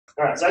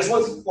All right, so I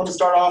just want to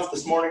start off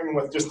this morning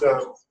with just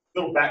a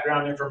little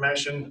background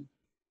information.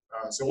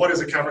 So what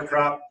is a cover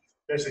crop?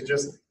 Basically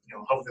just,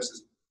 hope this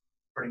is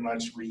pretty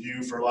much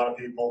review for a lot of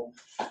people.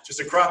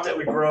 Just a crop that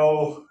we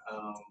grow.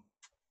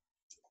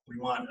 We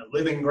want a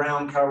living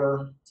ground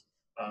cover.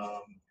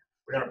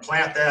 We're going to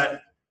plant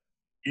that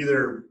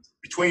either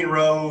between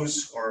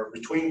rows or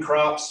between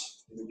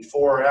crops, either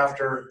before or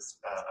after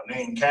a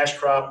main cash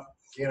crop.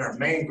 Again, our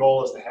main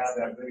goal is to have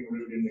that living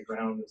root in the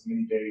ground as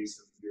many days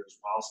of the year as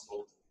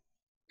possible.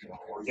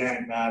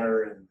 Organic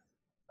matter and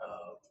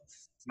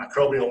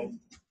microbial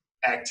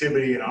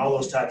activity and all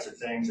those types of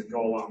things that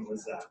go along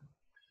with that.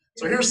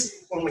 So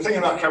here's, when we're thinking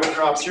about cover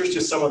crops, here's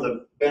just some of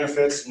the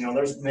benefits.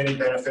 There's many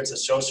benefits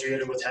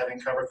associated with having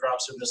cover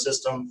crops in the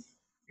system.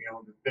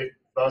 The big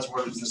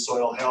buzzword is the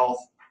soil health.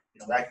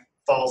 That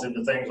falls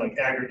into things like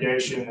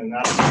aggregation, and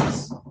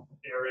that's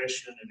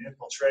aeration and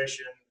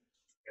infiltration,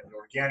 and the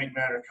organic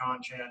matter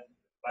content,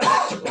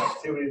 biological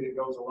activity that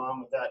goes along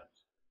with that,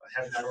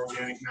 having that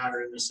organic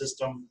matter in the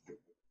system.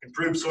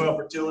 Improved soil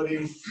fertility.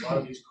 A lot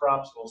of these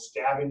crops will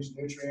scavenge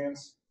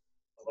nutrients.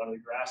 A lot of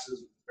the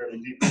grasses fairly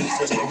deep in the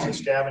system will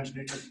scavenge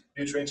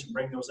nutrients and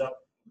bring those up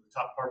to the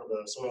top part of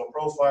the soil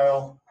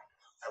profile.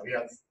 We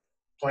have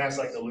plants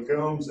like the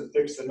legumes that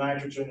fix the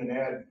nitrogen and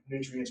add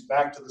nutrients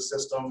back to the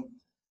system.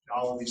 And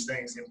all of these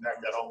things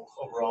impact that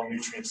overall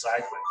nutrient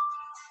cycling.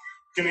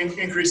 Can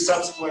increase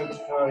subsequent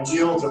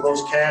yields of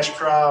those cash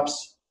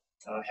crops.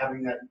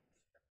 Having that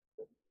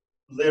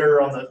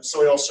litter on the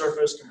soil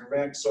surface can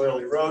prevent soil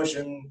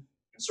erosion,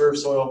 conserve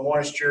soil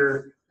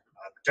moisture,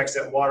 protects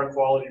that water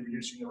quality,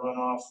 reducing the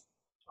runoff,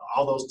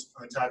 all those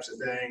types of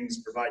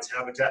things, provides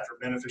habitat for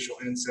beneficial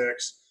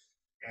insects,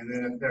 and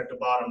then at the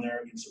bottom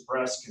there, it can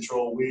suppress,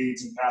 control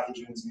weeds and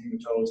pathogens and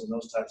nematodes and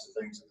those types of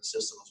things in the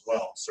system as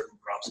well. Certain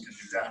crops can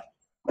do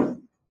that.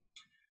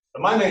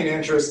 But my main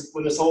interest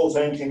when this whole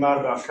thing came out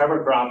about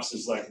cover crops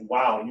is like,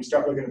 wow, you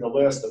start looking at the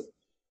list of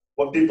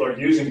what people are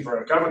using for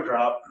a cover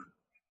crop.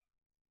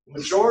 The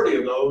majority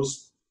of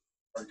those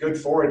are good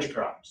forage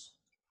crops.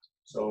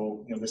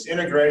 So, this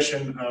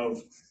integration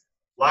of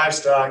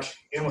livestock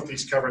in with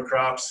these cover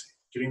crops,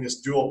 getting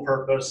this dual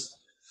purpose,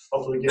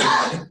 hopefully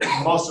getting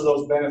most of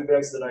those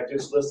benefits that I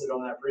just listed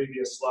on that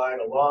previous slide,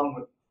 along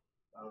with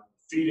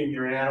feeding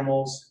your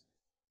animals.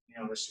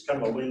 This is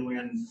kind of a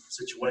win-win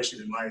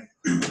situation in my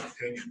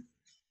opinion.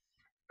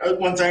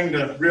 One thing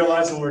to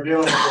realize when we're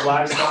dealing with the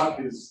livestock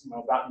is,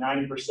 about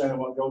 90% of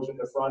what goes in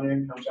the front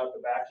end comes out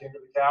the back end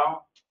of the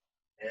cow.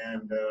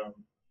 And,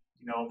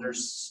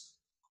 there's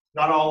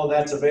not all of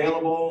that's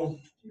available.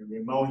 The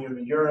ammonia in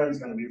the urine is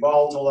going to be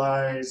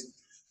volatilized.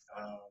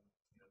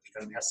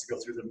 It has to go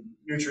through the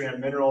nutrient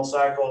mineral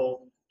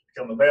cycle,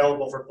 become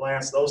available for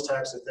plants, those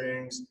types of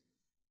things.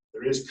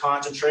 There is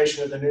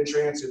concentration of the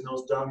nutrients in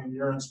those dung and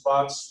urine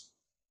spots.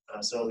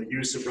 So the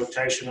use of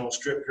rotational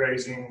strip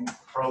grazing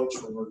approach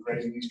when we're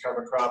grazing these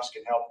cover crops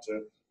can help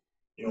to,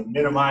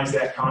 minimize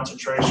that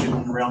concentration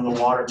around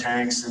the water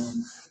tanks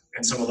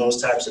and some of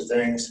those types of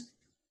things.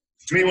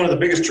 To me, one of the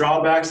biggest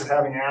drawbacks of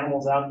having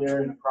animals out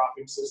there in the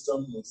cropping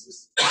system is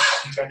this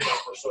potential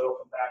for soil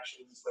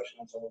compaction, especially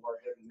on some of our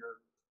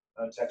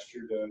heavier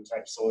textured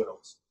type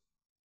soils.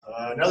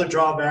 Another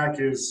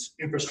drawback is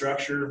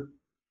infrastructure,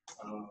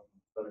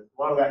 but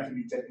a lot of that can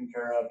be taken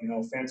care of.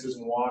 Fences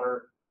and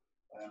water.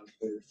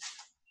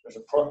 There's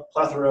a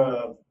plethora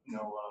of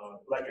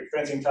electric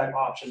fencing type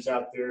options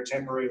out there,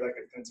 temporary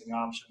electric fencing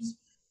options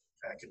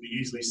that can be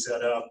easily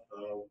set up.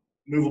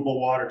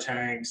 Movable water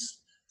tanks.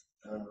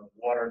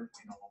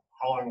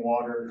 Hauling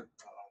water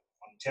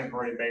on a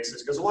temporary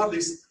basis, because a lot of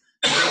these,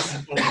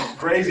 when we're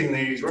grazing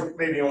these, we're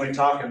maybe only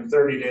talking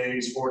 30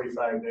 days,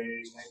 45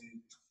 days,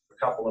 maybe a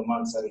couple of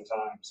months at a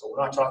time. So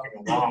we're not talking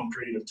a long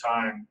period of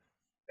time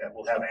that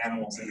we'll have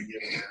animals in a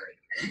given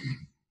area.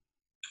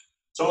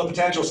 Some of the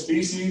potential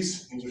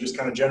species, these are just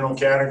kind of general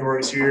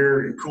categories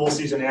here. Your cool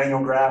season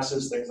annual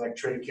grasses, things like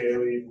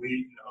triticale,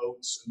 wheat and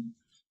oats and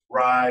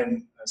rye,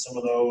 and some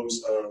of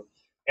those.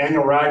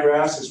 Annual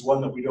ryegrass is one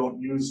that we don't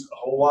use a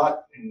whole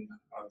lot in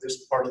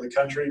this part of the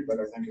country, but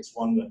I think it's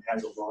one that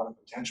has a lot of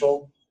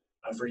potential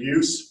for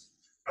use.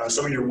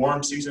 Some of your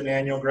warm season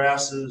annual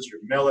grasses,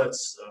 your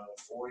millets,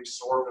 forage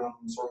sorghum,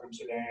 sorghum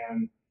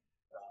sudan,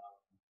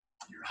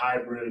 your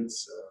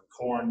hybrids,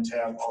 corn,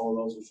 tep, all of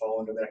those would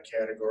fall into that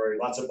category.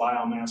 Lots of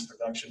biomass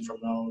production from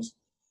those.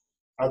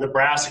 The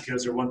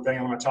brassicas are one thing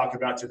I want to talk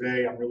about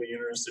today. I'm really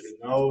interested in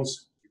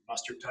those.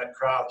 Mustard type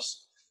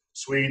crops.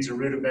 Swedes or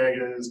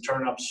rutabagas,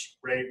 turnips,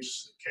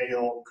 grapes,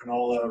 kale,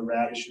 canola,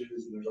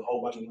 radishes, and there's a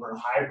whole bunch of different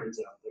hybrids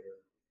out there.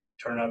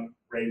 Turnip,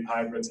 grape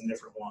hybrids, and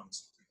different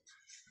ones.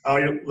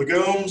 Your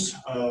legumes,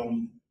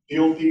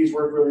 field peas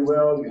work really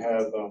well. You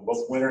have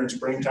both winter and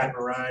spring type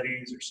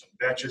varieties. There's some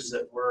vetches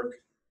that work.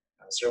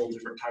 Several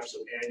different types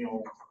of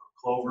annual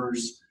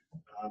clovers.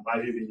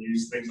 Might even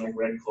use things like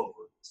red clover.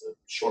 It's a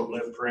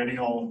short-lived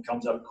perennial,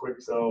 comes up quick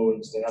though,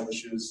 and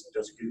establishes,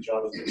 does a good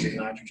job of fixing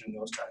nitrogen,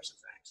 those types of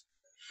things.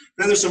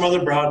 Then there's some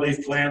other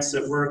broadleaf plants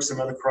that work, some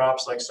other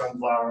crops like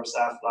sunflower,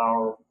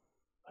 safflower,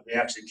 They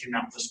actually came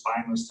out with a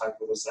spineless type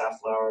of a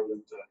safflower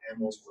that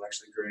animals will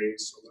actually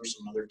graze. So there's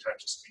some other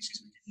types of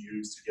species we can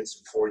use to get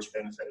some forage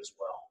benefit as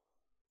well.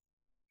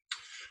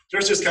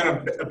 There's just kind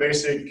of a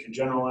basic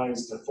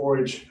generalized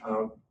forage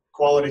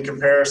quality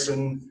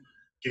comparison.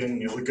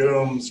 Again,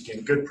 legumes,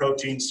 again, good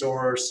protein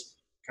source,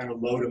 kind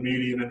of low to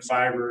medium in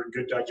fiber,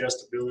 good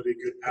digestibility,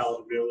 good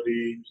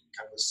palatability,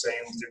 kind of the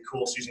same with your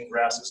cool season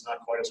grasses, not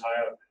quite as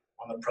high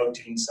on the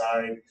protein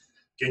side.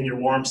 Again, your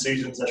warm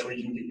seasons, that's where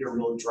you can get your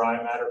real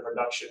dry matter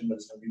production, but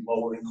it's going to be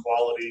lower in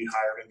quality,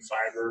 higher in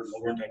fiber,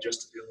 lower in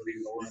digestibility,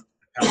 lower in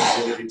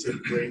palatability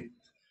typically.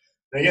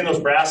 And again, those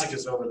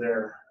brassicas over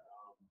there,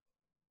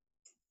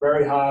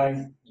 very high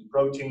in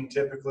protein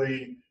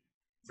typically,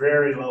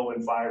 very low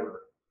in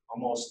fiber,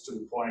 almost to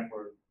the point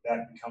where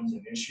that becomes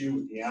an issue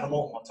with the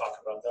animal. I'll talk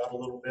about that a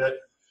little bit.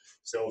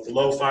 So with the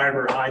low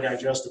fiber, high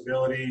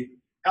digestibility,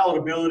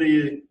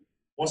 palatability,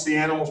 once the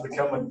animals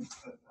become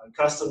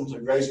accustomed to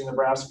grazing the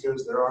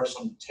brassicas, there are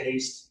some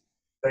taste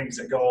things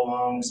that go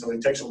along. So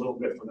it takes a little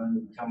bit for them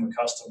to become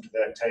accustomed to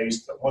that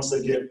taste. But once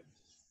they get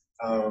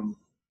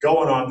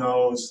going on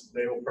those,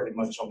 they will pretty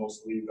much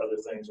almost leave other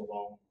things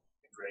alone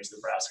and graze the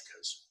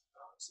brassicas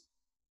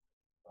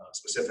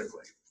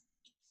specifically.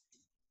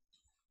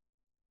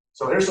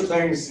 So here's some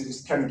things to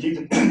just kind of keep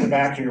it in the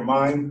back of your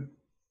mind.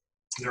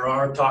 There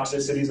are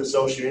toxicities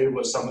associated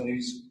with some of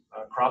these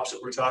crops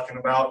that we're talking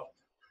about.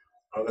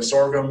 The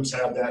sorghums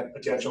have that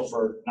potential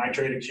for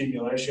nitrate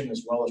accumulation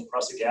as well as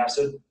prussic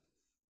acid.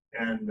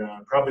 And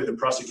probably the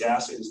prussic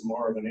acid is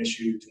more of an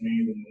issue to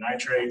me than the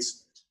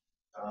nitrates.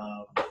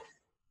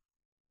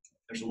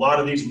 There's a lot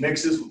of these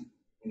mixes. You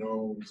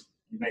know,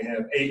 you may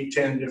have 8,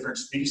 10 different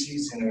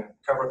species in a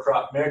cover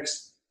crop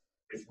mix.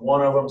 If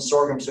one of them is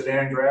sorghum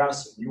Sudan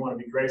grass, and you want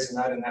to be grazing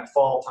that in that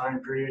fall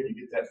time period, you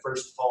get that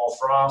first fall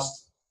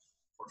frost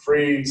or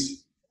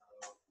freeze,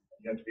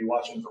 you have to be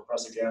watching for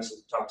prussic acid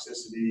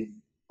toxicity,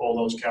 pull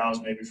those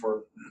cows maybe for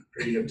a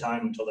period of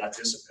time until that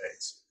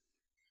dissipates.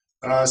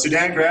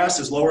 Sudan grass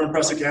is lower in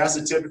prussic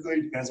acid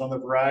typically, depends on the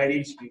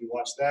variety, so you need to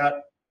watch that.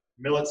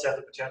 Millets have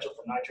the potential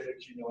for nitrate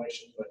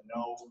accumulation, but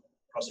no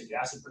prussic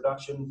acid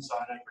production,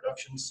 cyanide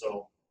production,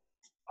 so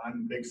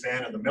I'm a big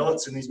fan of the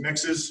millets in these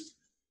mixes.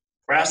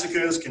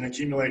 Brassicas can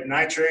accumulate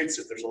nitrates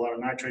if there's a lot of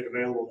nitrate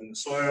available in the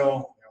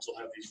soil. We also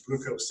have these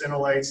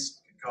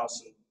glucosinolates, can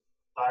cause some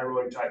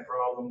thyroid type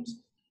problems.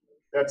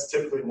 That's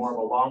typically more of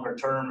a longer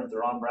term if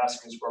they're on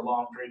brassicas for a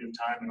long period of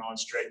time and on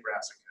straight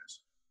brassicas.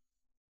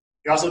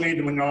 You also need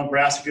to know on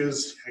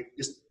brassicas,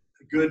 just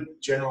a good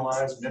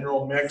generalized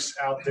mineral mix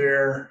out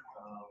there.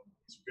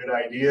 It's a good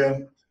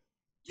idea.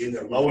 Again,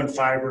 they're low in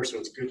fiber, so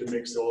it's good to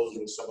mix those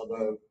with some of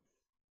the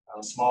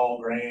small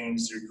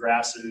grains, your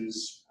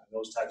grasses,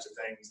 those types of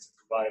things to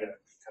provide a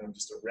kind of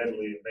just a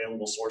readily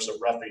available source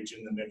of roughage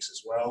in the mix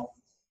as well.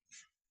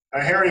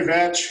 Hairy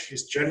vetch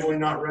is generally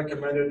not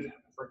recommended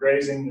for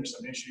grazing. There's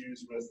some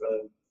issues with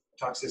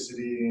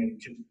toxicity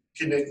and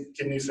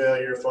kidney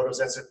failure,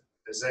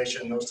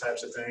 photosensitization, those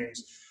types of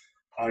things.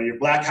 Your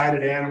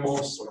black-hided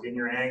animals, so again,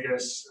 your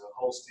Angus,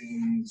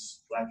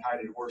 Holsteins,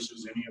 black-hided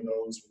horses, any of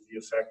those would be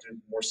affected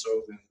more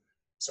so than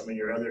some of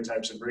your other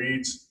types of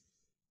breeds.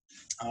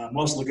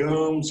 Most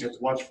legumes, you have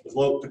to watch for the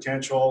bloat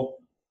potential.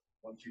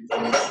 Want to keep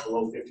that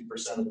below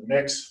 50% of the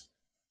mix.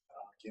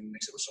 Again,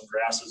 mix it with some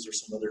grasses or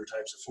some other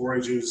types of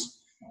forages.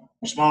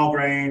 Small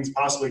grains,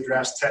 possibly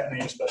grass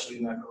tetany, especially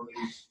in that early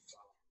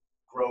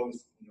growth,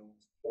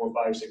 4,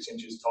 5, 6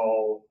 inches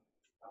tall,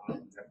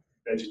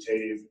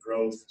 vegetative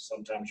growth.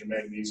 Sometimes your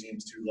magnesium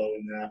is too low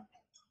in that.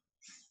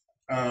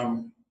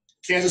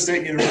 Kansas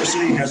State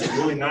University has a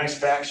really nice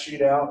fact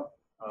sheet out.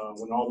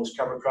 When all this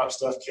cover crop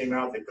stuff came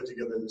out, they put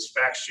together this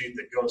fact sheet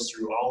that goes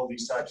through all of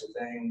these types of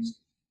things,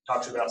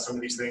 talks about some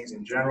of these things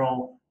in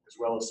general, as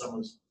well as some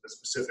of the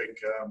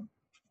specific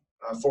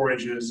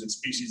forages and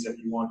species that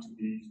you want to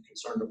be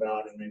concerned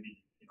about and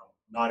maybe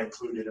not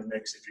include in a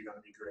mix if you're going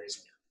to be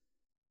grazing it.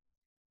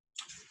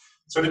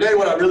 So today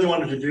what I really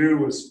wanted to do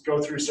was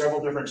go through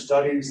several different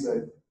studies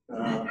that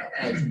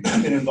I've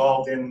been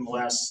involved in the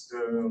last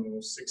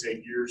 6,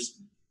 8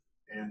 years,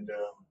 and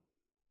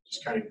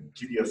just kind of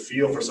give you a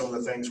feel for some of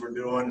the things we're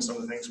doing and some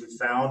of the things we've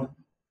found.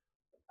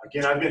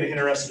 Again, I've been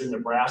interested in the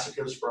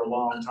brassicas for a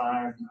long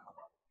time,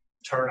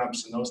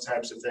 turnips and those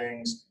types of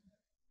things.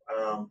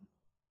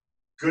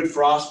 Good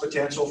frost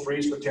potential,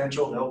 freeze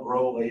potential. They'll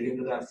grow late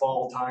into that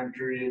fall time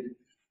period.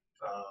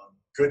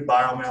 Good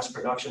biomass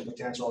production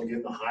potential,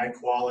 again, the high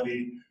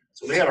quality.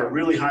 So they have a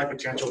really high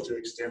potential to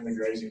extend the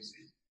grazing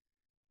season.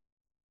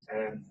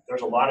 And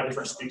there's a lot of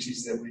different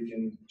species that we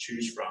can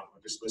choose from. I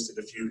just listed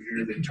a few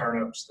here, the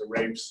turnips, the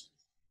rapes,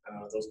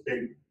 those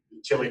big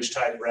tillage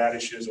type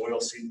radishes,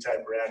 oilseed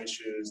type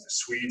radishes, the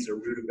Swedes or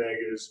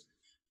rutabagas.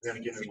 And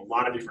then again, there's a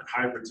lot of different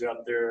hybrids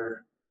out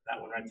there.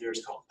 That one right there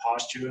is called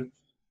Postua. And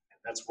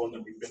that's one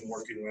that we've been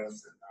working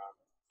with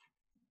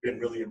and been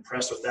really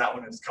impressed with that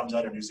one. It comes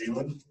out of New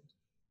Zealand.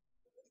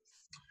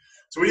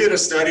 So we did a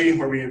study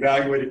where we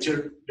evaluated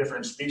 2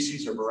 different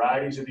species or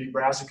varieties of these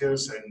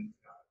brassicas in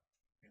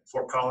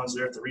Fort Collins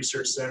there at the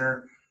research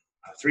center.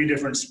 3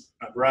 different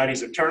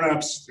varieties of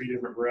turnips, 3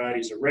 different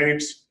varieties of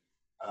rapes,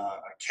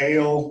 a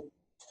kale,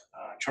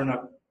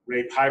 turnip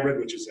rape hybrid,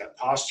 which is that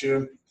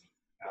posture,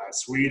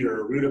 sweet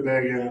or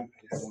rutabaga,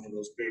 and one of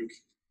those big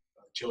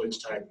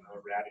tillage type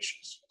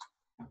radishes.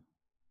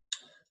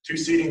 2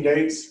 seeding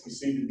dates. We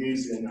seeded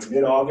these in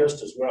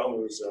mid-August as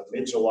well as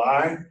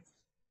mid-July.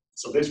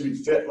 So this would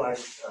fit like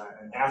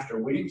an after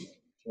wheat.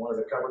 If you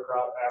wanted a cover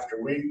crop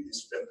after wheat,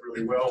 these fit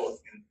really well,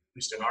 at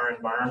least in our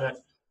environment,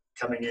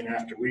 coming in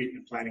after wheat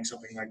and planting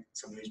something like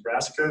some of these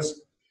brassicas.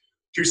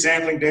 2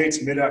 sampling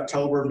dates,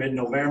 mid-October,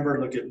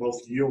 mid-November. Look at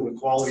both yield and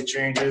quality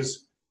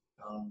changes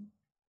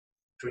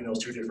between those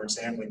 2 different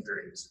sampling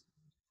periods.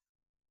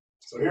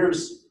 So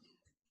here's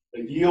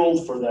the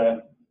yield for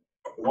the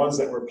ones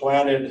that were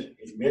planted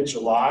in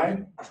mid-July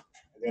and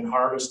then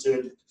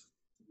harvested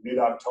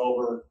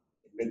mid-October,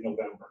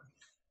 mid-November.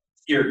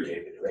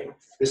 Irrigated, right?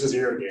 This is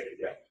irrigated,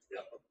 yeah.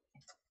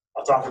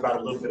 I'll talk about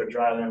a little bit of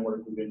dry land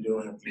work we've been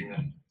doing at the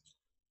end.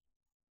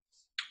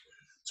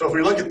 So if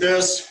we look at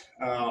this,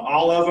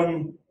 all of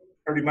them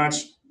pretty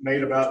much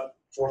made about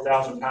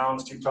 4,000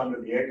 pounds, 2 tons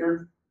to the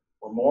acre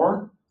or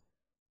more.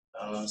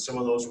 Some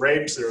of those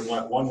rapes, there's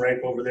like 1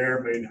 rape over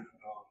there made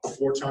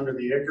 4 tons to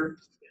the acre.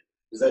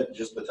 Is that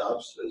just the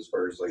tops as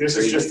far as like? This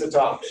is just the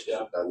tops,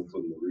 yeah. Not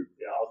including the root.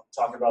 Yeah, I'll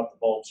talk about the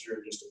bulbs here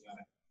in just a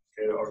minute.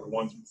 Okay, or the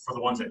ones for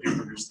the ones that do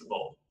produce the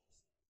bulb.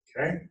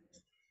 Okay.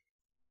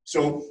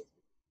 So,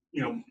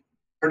 you know,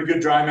 pretty good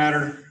dry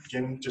matter.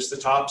 Again, just the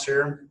tops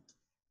here.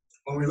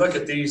 When we look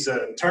at these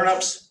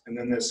turnips and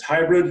then this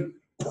hybrid,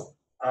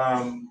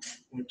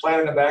 we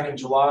planted them back in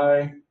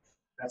July.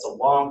 That's a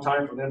long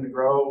time for them to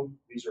grow.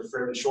 These are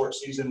fairly short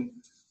season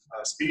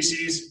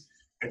species.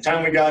 And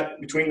time we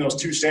got between those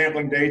 2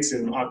 sampling dates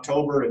in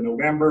October and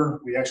November,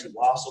 we actually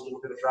lost a little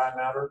bit of dry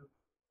matter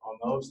on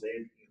those.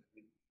 They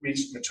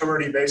reached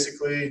maturity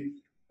basically.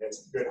 They had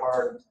some good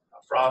hard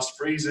frost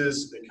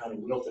freezes. They kind of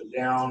wilted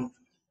down.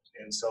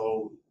 And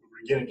so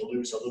we're beginning to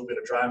lose a little bit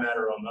of dry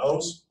matter on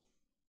those.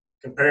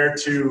 Compared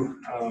to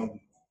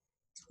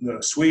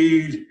the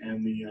swede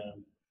and the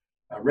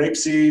rape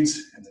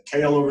seeds and the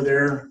kale over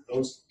there,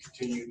 those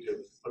continue to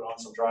put on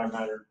some dry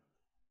matter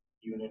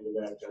even into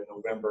that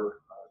November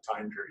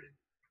time period.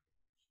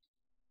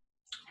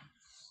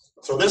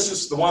 So this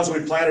is the ones we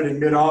planted in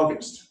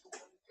mid-August.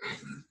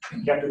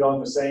 Kept it on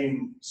the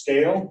same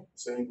scale,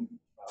 same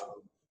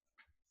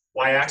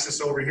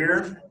y-axis over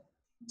here.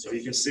 So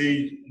you can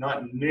see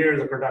not near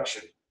the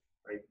production,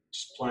 right?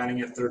 Just planting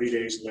it 30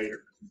 days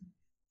later.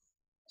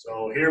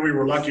 So here we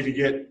were lucky to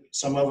get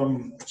some of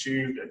them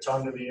achieved a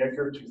ton to the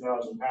acre,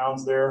 2,000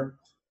 pounds there.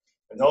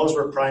 And those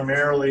were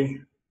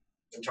primarily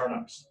the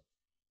turnips.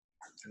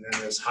 And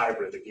then this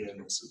hybrid, again,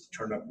 this is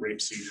turnip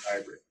rapeseed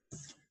hybrid.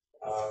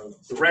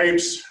 The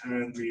rapes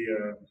and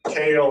the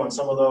kale and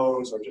some of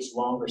those are just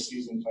longer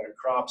season type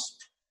crops.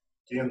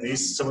 Again,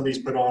 some of these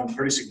put on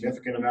pretty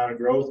significant amount of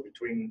growth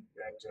between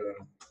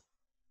that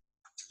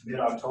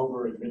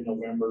mid-October and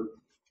mid-November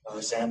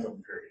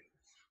sampling period.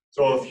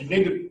 So if you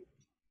need to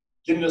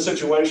get in a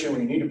situation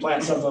where you need to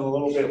plant something a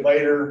little bit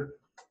later,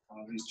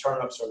 these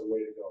turnips are the way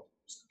to go,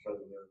 just because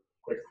of their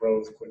quick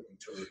growth, quick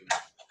maturity,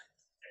 and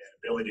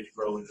ability to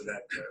grow into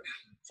that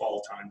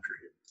fall time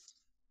period.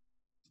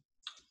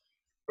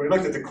 When we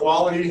looked at the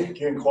quality,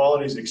 again,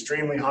 quality is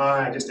extremely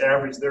high. I just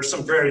averaged, there's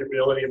some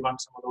variability among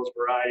some of those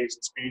varieties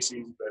and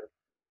species, but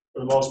for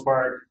the most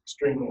part,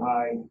 extremely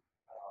high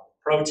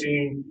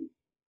protein,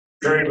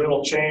 very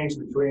little change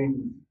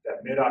between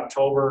that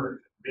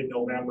mid-October,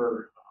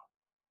 mid-November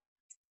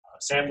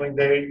sampling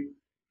date,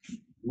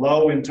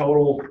 low in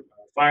total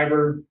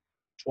fiber,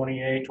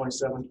 28,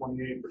 27,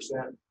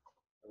 28%.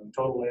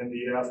 Total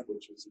NDF,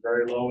 which is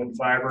very low in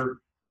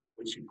fiber,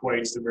 which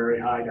equates to very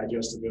high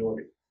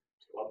digestibility,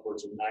 so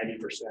upwards of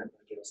 90%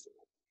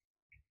 digestible.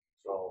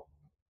 So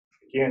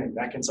again,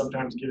 that can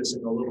sometimes get us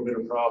in a little bit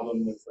of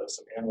problem with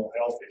some animal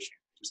health issues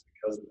just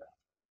because of that.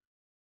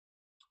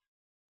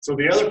 So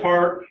the other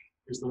part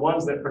is the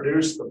ones that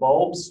produce the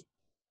bulbs,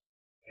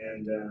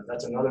 and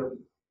that's another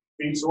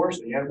feed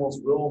source. The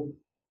animals will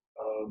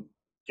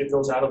get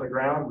those out of the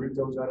ground, root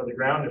those out of the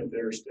ground if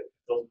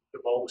the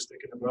bulb is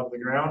sticking above the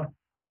ground.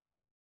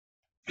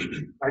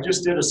 I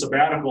just did a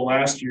sabbatical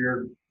last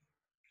year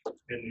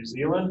in New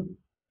Zealand,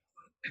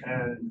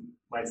 and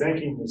my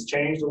thinking has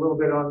changed a little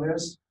bit on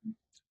this.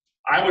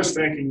 I was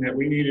thinking that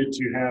we needed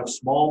to have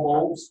small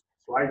bulbs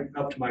right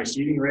up to my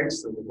seeding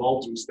rates so the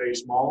bulbs would stay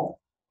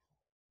small.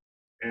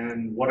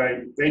 And what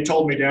they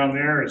told me down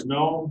there is,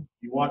 no,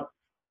 you want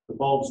the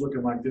bulbs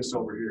looking like this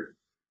over here.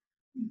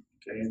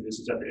 Okay, and this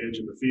is at the edge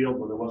of the field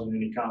where there wasn't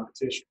any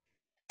competition.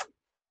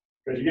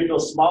 Because you get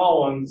those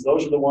small ones,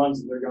 those are the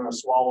ones that they're going to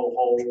swallow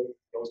whole,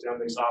 goes down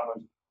the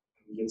esophagus,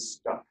 and get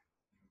stuck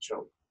and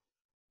choke.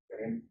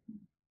 Okay,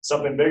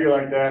 something bigger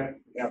like that,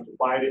 you have to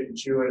bite it and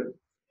chew it,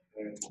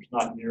 and there's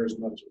not near as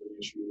much of an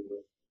issue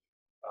with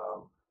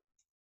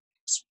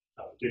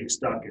getting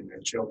stuck and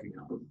choking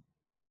on it.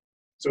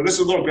 So this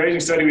is a little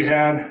grazing study we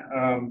had.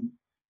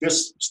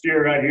 This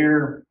steer right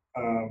here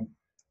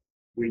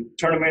We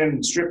turn them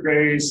in strip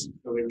graze.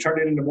 So they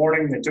turned it in the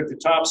morning. They took the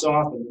tops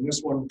off, and then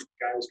this one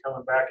guy was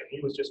coming back, and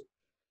he was just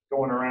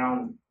going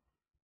around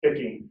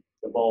picking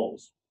the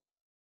bulbs.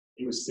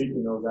 He was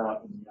seeking those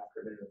out in the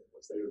afternoon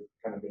once they were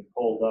kind of being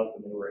pulled up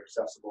and they were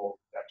accessible.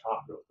 That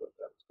top growth that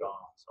was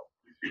gone. So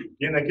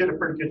again, they get a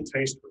pretty good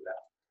taste for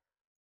that.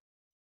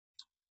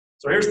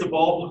 So here's the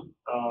bulb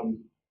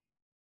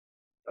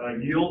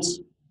yields.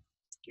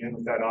 Again,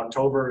 with that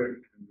October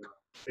and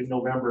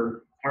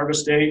mid-November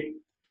harvest date.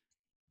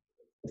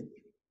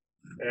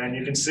 And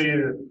you can see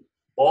that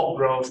bulb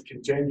growth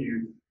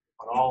continued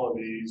on all of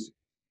these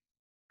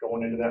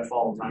going into that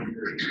fall time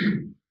period.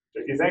 So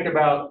if you think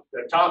about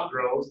the top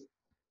growth,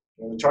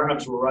 the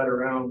turnips were right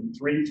around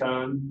 3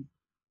 ton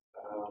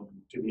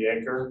to the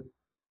acre.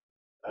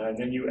 And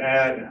then you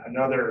add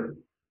another,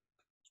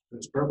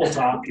 this purple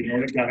top,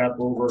 it got up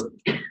over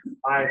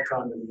 5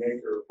 ton to the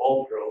acre of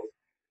bulb growth.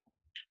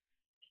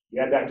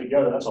 You add that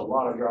together, that's a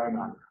lot of dry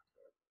matter.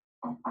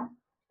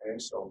 Okay,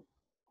 so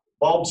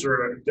bulbs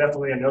are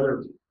definitely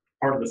another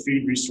part of the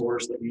feed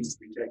resource that needs to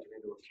be taken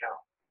into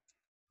account.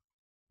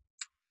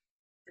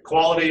 The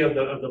quality of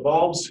the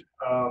bulbs,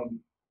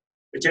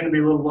 they tend to be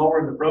a little lower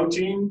in the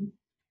protein.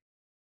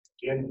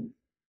 Again,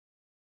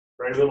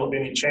 very little if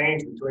any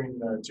change between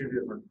the 2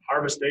 different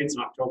harvest dates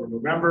in October and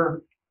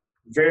November.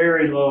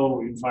 Very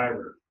low in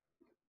fiber,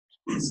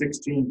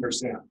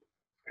 16%.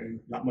 And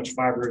not much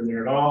fiber in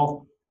there at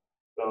all.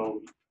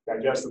 So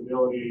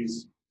digestibility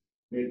is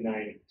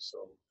mid-90s.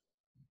 So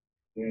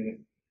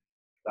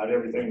not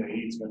everything they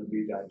eat is going to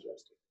be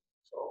digested.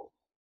 So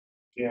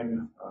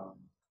again,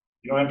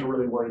 you don't have to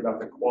really worry about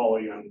the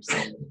quality on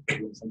something.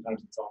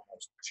 Sometimes it's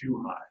almost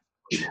too high.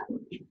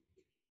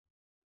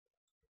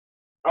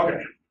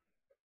 Okay.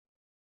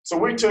 So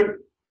we took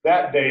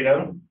that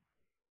data,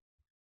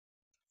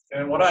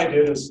 and what I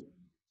did is,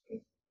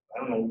 I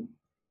don't know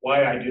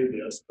why I did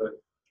this, but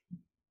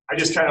I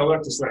just kind of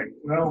looked and like,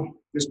 well,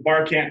 this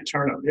bar can't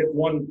turn up. It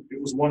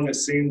was one that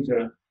seemed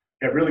to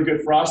have really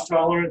good frost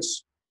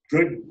tolerance,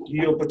 good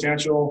yield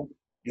potential,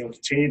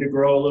 continue to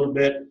grow a little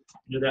bit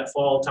into that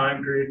fall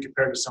time period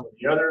compared to some of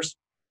the others.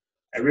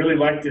 I really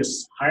like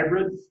this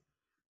hybrid,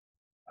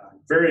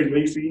 very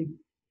leafy.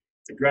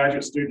 The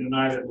graduate student and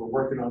I that were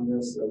working on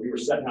this, we were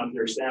sitting out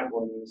there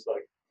sampling, and it's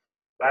like,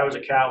 if I was a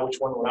cow, which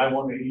one would I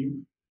want to eat?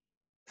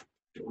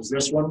 It was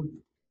this one,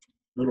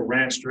 little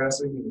ranch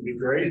dressing, it would be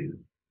great.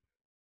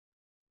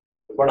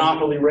 The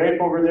Monopoly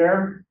rape over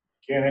there,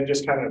 again, it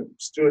just kind of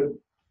stood,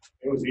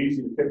 it was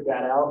easy to pick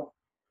that out,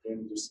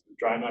 and just the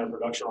dry matter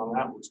production on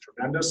that was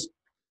tremendous.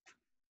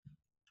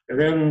 And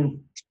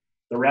then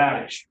the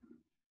radish.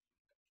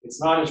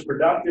 It's not as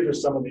productive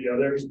as some of the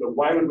others, but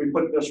why would we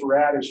put this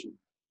radish in?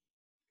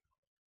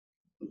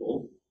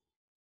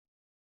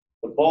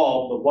 The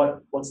bulb,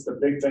 but what's the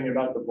big thing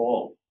about the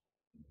bulb?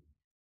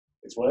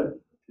 It's what?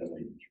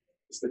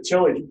 It's the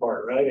tillage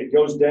part, right? It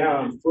goes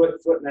down foot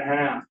and a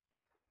half.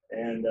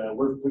 And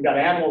we've got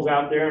animals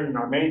out there, and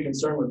our main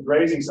concern with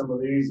grazing some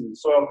of these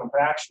is soil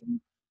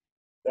compaction.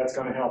 That's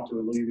going to help to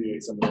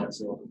alleviate some of that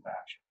soil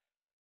compaction.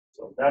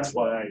 So that's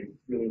why I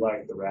really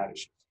like the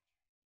radishes.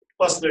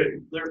 Plus,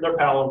 they're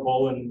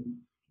palatable and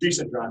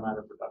decent dry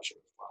matter production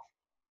as well.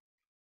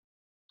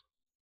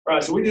 All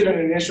right, so we did an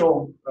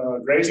initial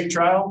grazing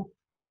trial.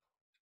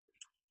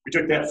 We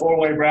took that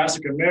 4-way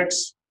brassica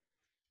mix,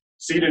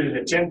 seeded it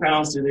at 10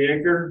 pounds to the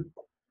acre,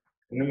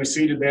 and then we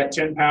seeded that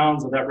 10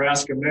 pounds of that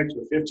brassica mix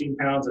with 15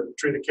 pounds of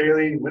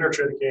triticale, winter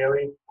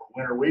triticale, or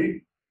winter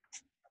wheat.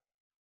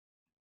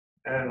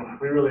 And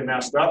we really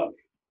messed up,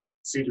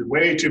 seeded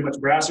way too much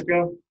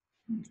brassica,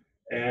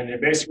 and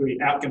it basically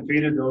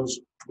outcompeted those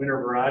winter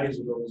varieties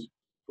of those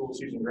cool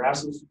season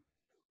grasses.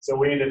 So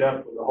we ended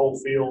up with a whole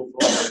field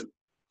full of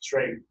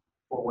straight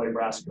 4-way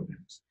brassica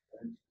mix.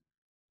 Okay?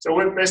 So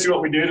basically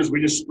what we did is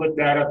we just split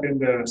that up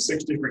into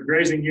 6 different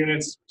grazing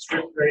units,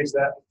 strip grazed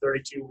that with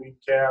 32 weaned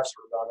calves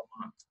for about a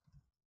month.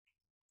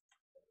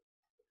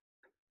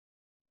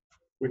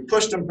 We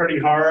pushed them pretty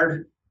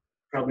hard,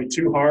 probably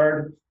too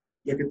hard.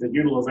 Look at the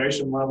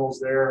utilization levels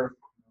there,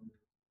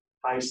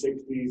 high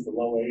 60s, the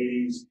low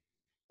 80s.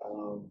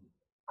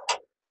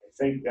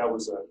 I think that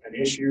was an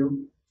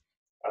issue,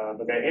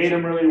 but they ate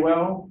them really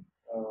well.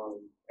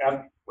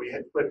 We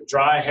had put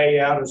dry hay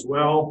out as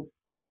well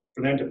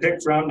for them to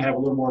pick from, to have a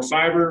little more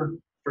fiber.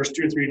 First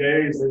 2 or 3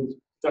 days, they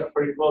stuck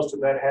pretty close to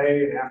that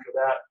hay, and after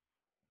that,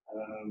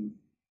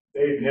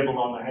 they nibbled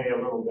on the hay a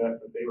little bit,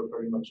 but they were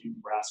pretty much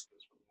eating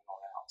brassicas from then on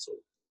out. So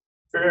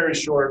very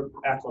short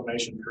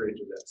acclimation period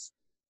to this.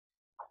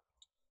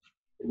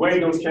 We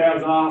weighed those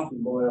calves off,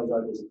 and boy, was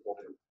I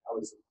disappointed. I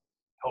was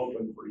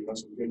hoping for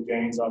some good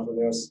gains off of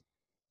this,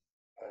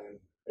 and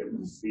it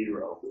was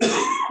 0.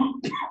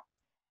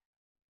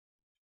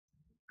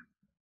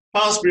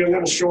 Possibly a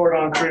little short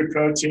on crude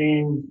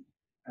protein.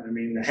 I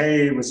mean, the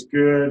hay was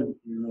good,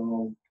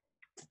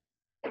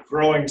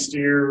 growing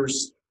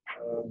steers.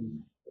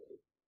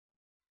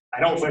 I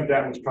don't think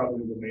that was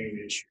probably the main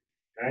issue,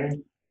 okay?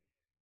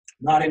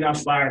 Not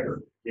enough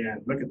fiber.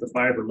 Again, look at the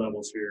fiber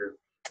levels here,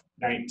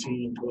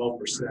 19,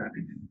 12%.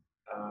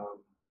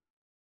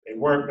 they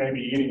weren't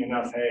maybe eating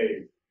enough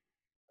hay to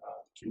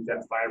keep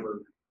that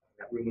fiber,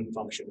 that rumen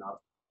function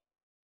up.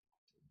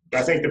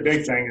 But I think the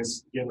big thing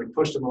is, again, we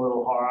pushed them a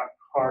little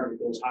hard with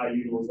those high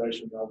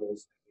utilization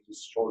levels. We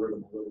just shorted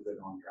them a little bit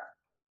on track.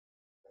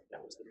 I think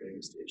that was the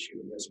biggest issue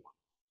in this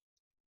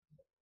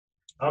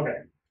one. Okay,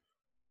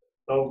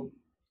 so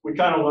we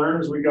kind of learn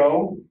as we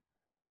go.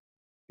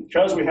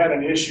 Because we had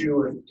an issue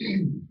with,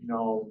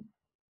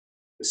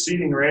 the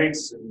seeding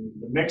rates and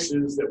the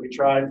mixes that we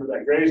tried for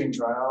that grazing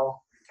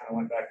trial, we kind of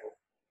went back, well,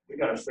 we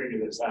got to figure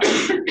this out.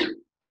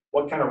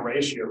 What kind of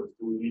ratios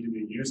do we need to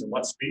be using?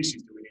 What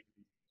species do we need to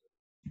be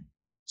using?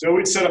 So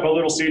we'd set up a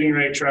little seeding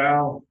rate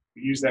trial.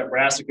 We used that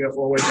brassica,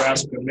 4-way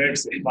brassica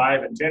mix at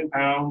 5 and 10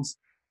 pounds.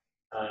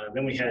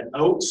 Then we had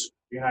oats.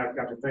 I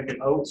got to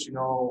thinking oats,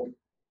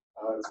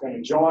 it's going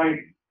to joint.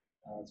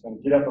 It's going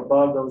to get up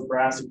above those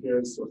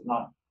brassicas, so it's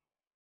not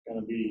going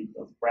to be,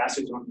 those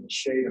brassicas aren't going to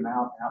shade them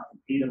out and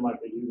outcompete them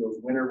like they do those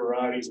winter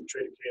varieties of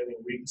triticale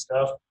and wheat and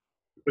stuff.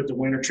 We put the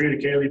winter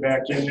triticale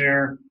back in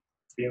there.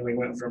 Then we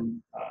went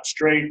from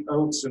straight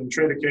oats and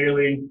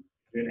triticale,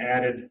 then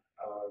added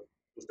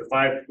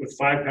with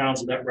 5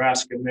 pounds of that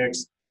brassica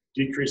mix,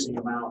 decreasing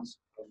amounts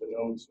of the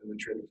oats and the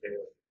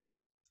triticale.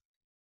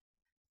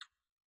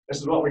 This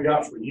is what we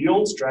got for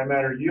yields, dry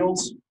matter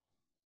yields.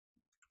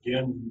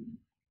 Again,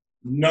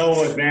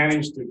 no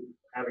advantage to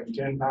having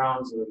 10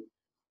 pounds of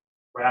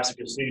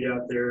brassica seed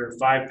out there.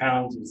 5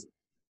 pounds is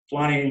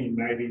plenty. You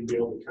may be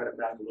able to cut it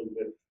back a little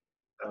bit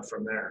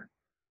from there.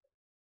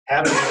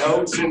 Having the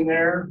oats in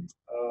there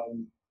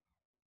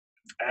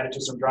added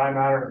to some dry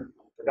matter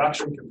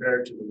production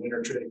compared to the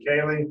winter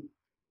triticale,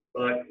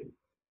 but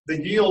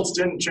the yields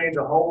didn't change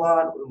a whole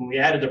lot. When we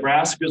added the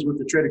brassicas with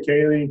the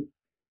triticale,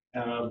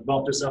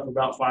 bumped us up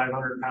about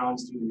 500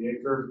 pounds to the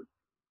acre.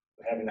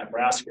 Having that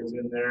brassicas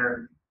in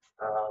there,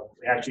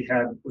 we actually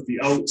had with the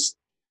oats,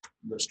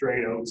 the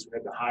straight oats, we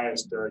had the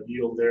highest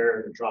yield there,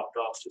 and it dropped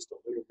off just a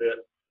little bit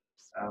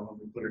when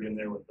we put it in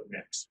there with the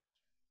mix.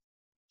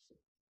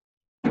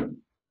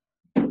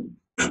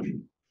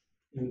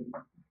 And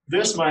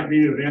this might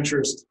be of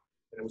interest.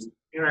 It was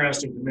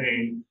interesting to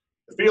me.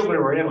 The field we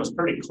were in was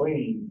pretty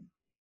clean.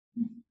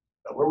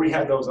 But where we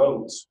had those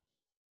oats,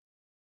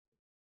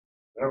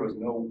 there was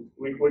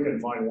we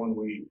couldn't find one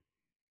weed.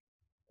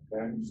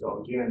 Okay,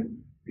 so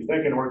again, if you're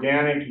thinking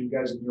organic, you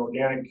guys in the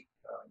organic,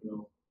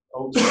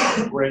 oats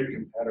are a great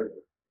competitor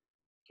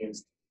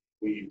against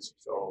weeds.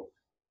 So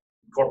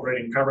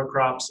incorporating cover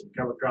crops and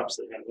cover crops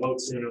that have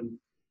oats in them,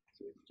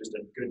 just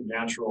a good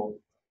natural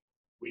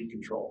weed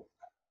control.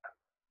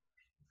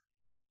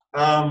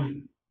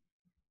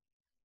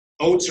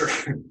 Oats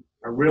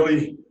are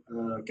really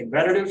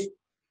competitive.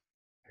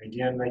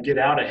 Again, they get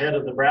out ahead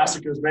of the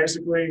brassicas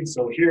basically.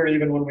 So here,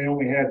 even when we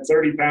only had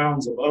 30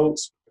 pounds of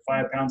oats,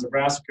 5 pounds of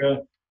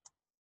brassica,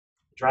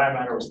 dry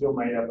matter was still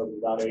made up of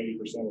about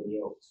 80% of the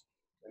oats.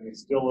 And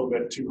it's still a little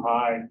bit too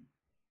high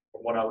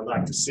from what I would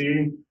like to see.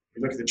 If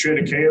you look at the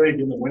triticale,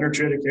 again, the winter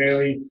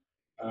triticale,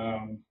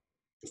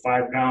 the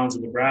 5 pounds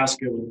of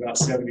Nebraska with about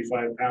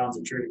 75 pounds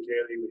of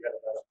triticale, we had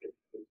about a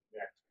 50-50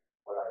 mix,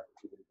 what I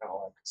would kind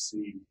of like to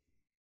see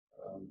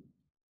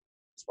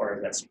as far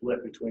as that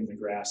split between the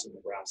grass and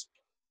Nebraska.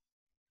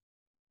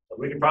 But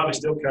we could probably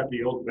still cut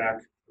the oat back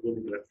a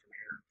little bit from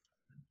here.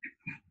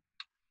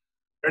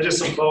 There's just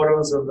some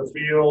photos of the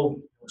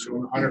field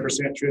showing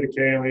 100%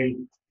 triticale.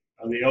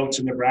 The oats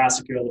in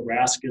Nebraska, the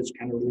brassica is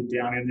kind of really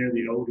down in there.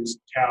 The oat is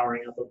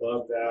towering up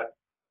above that.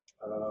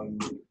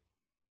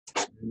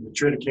 The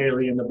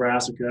triticale in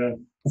Nebraska,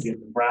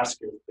 again,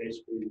 Nebraska is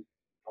basically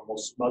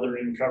almost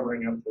smothering,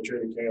 covering up the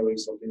triticale,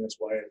 so I think that's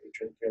why the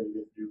triticale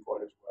didn't do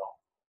quite as well.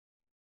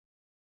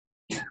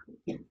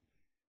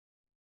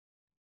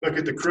 Look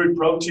at the crude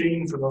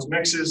protein for those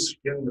mixes.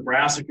 Again, the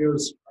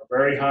brassicas are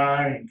very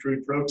high in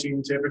crude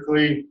protein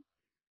typically.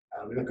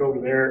 We look over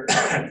there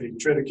at the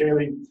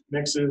triticale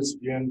mixes.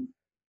 Again,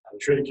 the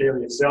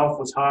triticale itself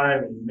was high,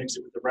 and you mix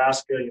it with the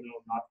brassica,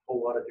 not a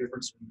whole lot of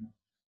difference in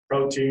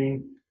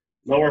protein.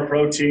 Lower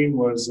protein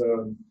was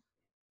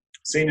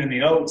seen in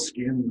the oats.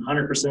 Again,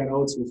 100%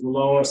 oats was the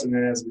lowest, and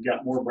then as we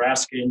got more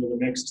brassica into the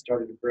mix, it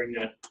started to bring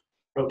that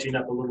protein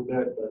up a little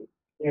bit. But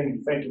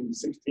again, thinking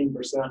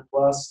 16%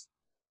 plus,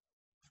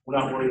 we're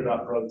not worried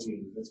about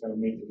protein. It's going to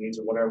meet the needs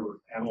of whatever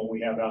animal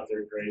we have out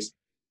there grazing.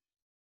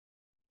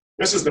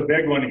 This is the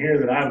big one here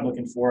that I'm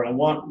looking for. I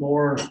want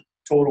more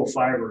total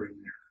fiber in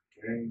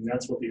there. Okay, and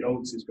that's what the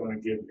oats is going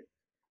to give me.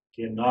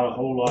 Again, not a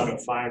whole lot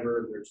of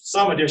fiber. There's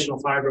some additional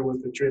fiber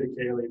with the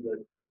triticale,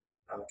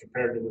 but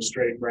compared to the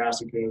straight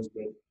brassicas,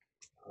 but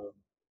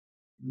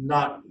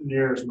not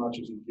near as much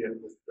as you get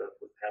with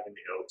having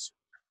the oats.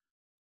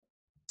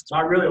 So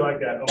I really like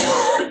that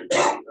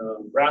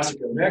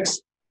brassica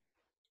mix.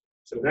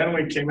 So then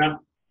we came out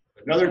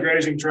with another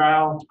grazing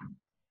trial.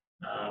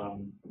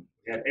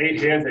 We had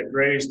 8 head that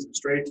grazed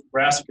straight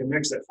brassica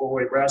mix, that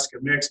 4-way brassica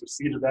mix. We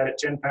seeded that at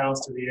 10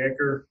 pounds to the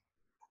acre.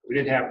 We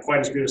didn't have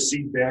quite as good a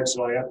seed bed,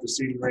 so I upped the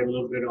seeding rate a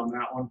little bit on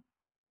that one.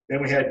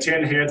 Then we had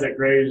 10 head that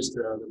grazed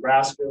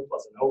Nebraska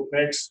plus an oat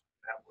mix.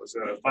 That was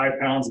 5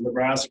 pounds of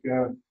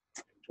Nebraska and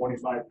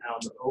 25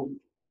 pounds of oat.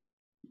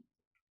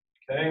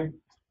 Okay.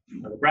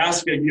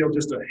 Nebraska yield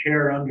just a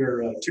hair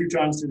under 2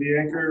 tons to the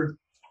acre.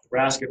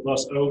 Nebraska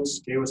plus oats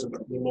gave us a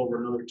little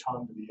over another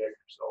ton to the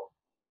acre. So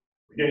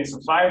we're getting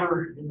some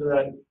fiber into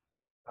that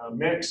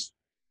mix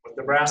with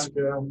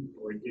Nebraska.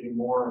 We're getting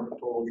more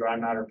total dry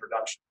matter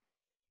production.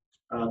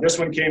 This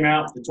one came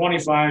out with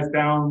 25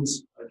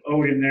 pounds of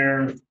oat in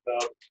there.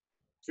 About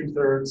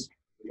 2/3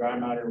 the dry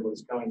matter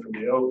was coming from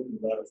the oat and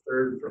about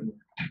 1/3 from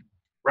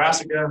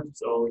Nebraska.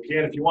 So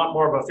again, if you want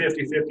more of a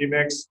 50-50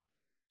 mix,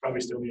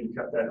 probably still need to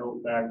cut that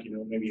oat back,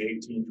 maybe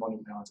 18,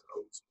 20 pounds of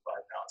oats, 5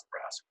 pounds of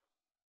Nebraska.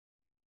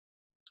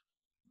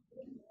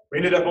 We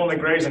ended up only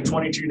grazing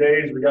 22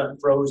 days. We got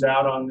froze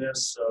out on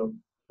this.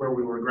 Where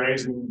we were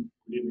grazing,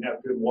 we didn't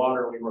have good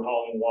water. We were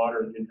hauling water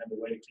and didn't have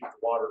a way to keep the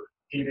water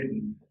heated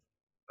and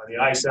the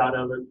ice out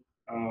of it.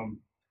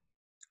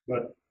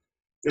 But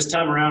this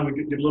time around,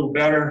 we did a little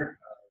better.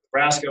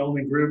 Nebraska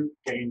only group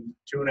gained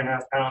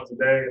 2.5 pounds a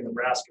day, and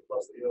Nebraska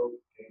plus the oat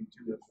gained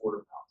 2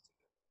 1/4 pounds a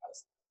day.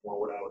 That's more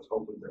what I was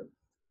hoping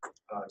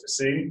to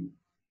see.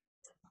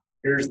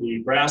 Here's the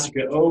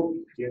Nebraska oat.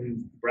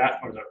 Again,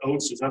 the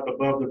oats is up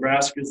above the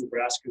Nebraskas. The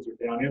Nebraskas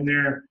are down in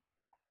there.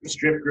 We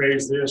strip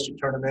graze this. You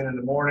turn them in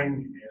the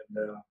morning,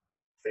 and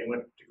they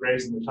went to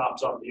grazing the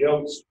tops off the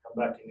oats. Come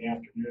back in the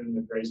afternoon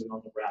and grazing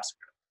on Nebraska.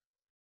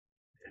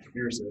 And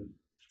here's the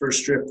first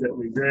strip that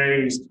we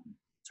grazed.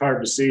 It's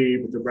hard to see,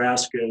 but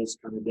Nebraska is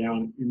kind of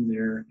down in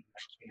there.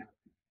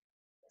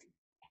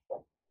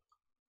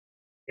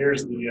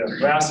 Here's the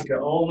Nebraska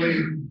only.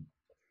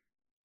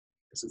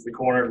 This is the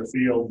corner of the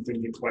field.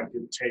 Didn't get quite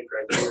good take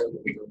right there.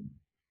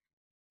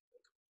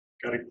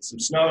 Got to get some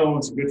snow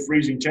and some good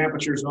freezing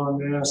temperatures on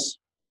this.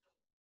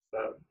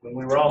 But when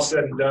we were all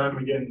said and done,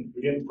 we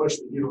didn't push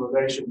the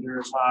utilization near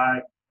as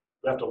high.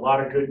 Left a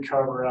lot of good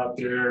cover out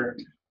there.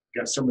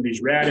 Got some of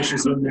these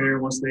radishes in there.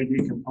 Once they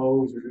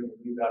decompose, they're going to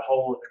leave that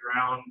hole in the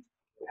ground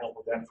to help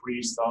with that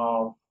freeze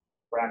thaw,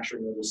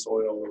 fracturing of the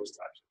soil, those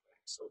types of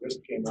things. So this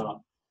came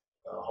out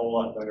a whole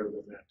lot better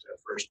than that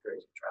first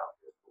grazing trout.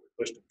 We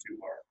pushed them too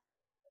hard.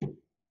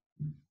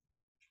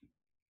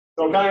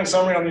 So kind of in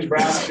summary on these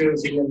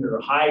brassicas, again, they're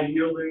high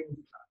yielding,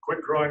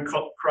 quick growing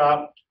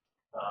crop,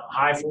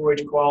 high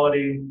forage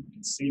quality. You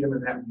can see them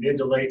in that mid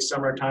to late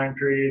summer time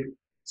period,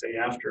 say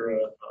after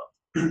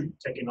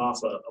taking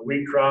off a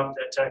wheat crop,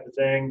 that type of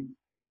thing.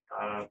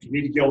 If you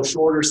need to go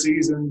shorter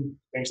season,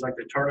 things like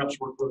the turnips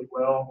work really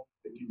well.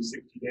 50 to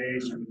 60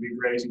 days, you can be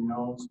grazing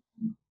those.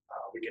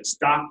 We can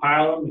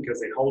stockpile them because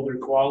they hold their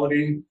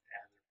quality and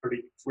they're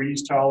pretty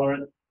freeze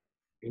tolerant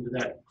into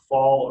that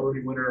fall,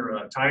 early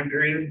winter time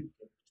period.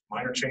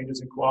 Minor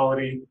changes in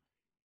quality.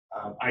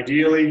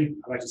 Ideally,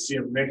 I like to see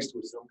them mixed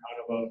with some kind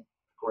of a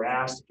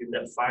grass to get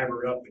that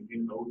fiber up,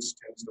 and oats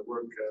tends to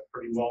work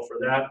pretty well for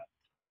that.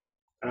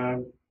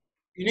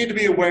 You need to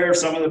be aware of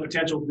some of the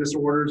potential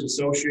disorders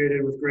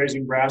associated with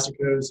grazing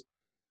brassicas,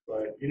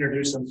 but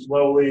introduce them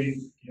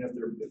slowly.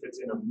 If it's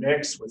in a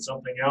mix with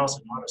something else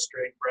and not a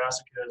straight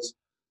brassicas,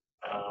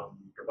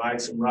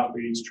 provide some rough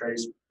weeds,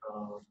 trace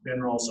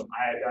minerals, some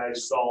iodized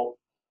salt,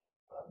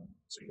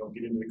 so you don't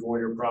get into the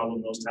goiter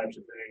problem, those types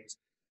of things.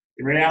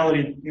 In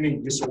reality, any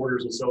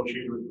disorders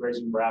associated with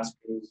grazing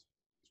brassicas is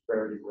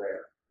fairly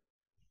rare.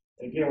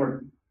 And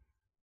again,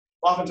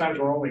 oftentimes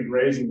we're only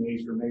grazing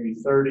these for maybe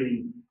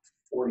 30,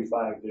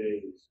 45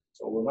 days.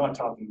 So we're not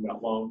talking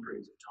about long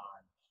periods of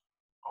time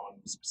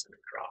on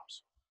specific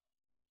crops.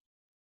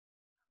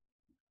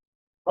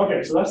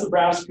 Okay, so that's the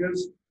brassicas.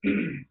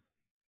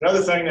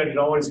 Another thing that had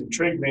always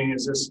intrigued me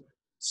is this,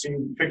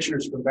 seeing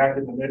pictures from back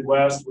in the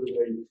Midwest where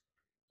they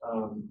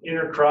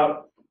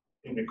intercrop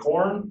into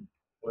corn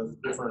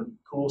with different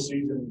cool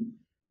season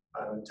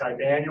type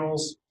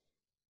annuals.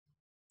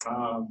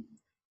 A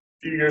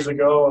few years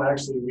ago,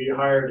 actually, we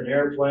hired an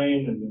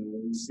airplane and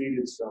we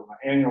seeded some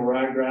annual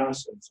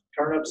ryegrass and some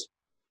turnips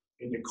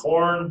into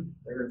corn.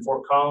 They're in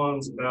Fort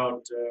Collins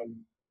about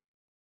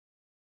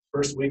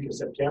first week of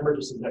September,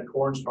 just as that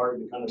corn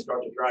started to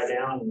start to dry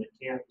down and the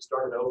canopy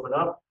started to open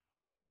up.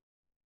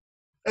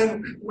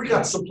 And we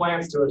got some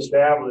plants to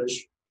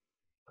establish.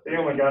 They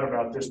only got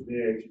about this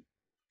big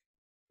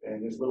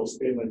and these little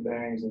spindly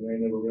things, and they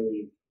never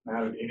really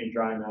mattered any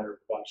dry matter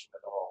production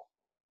at all.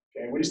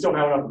 Okay, we just don't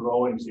have enough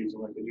growing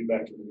season like they do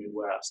back in the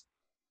Midwest.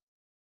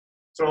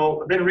 So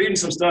I've been reading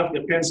some stuff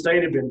that Penn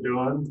State had been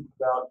doing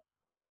about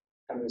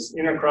kind of this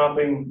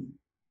intercropping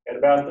at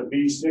about the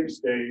V6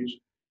 stage,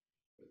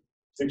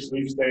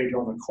 6-leaf stage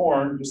on the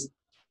corn, just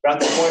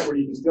about the point where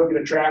you can still get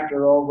a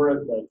tractor over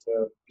it, but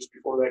just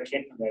before that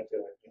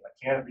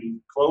canopy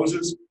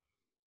closes.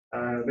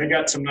 They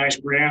got some nice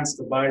grants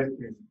to buy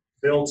and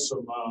build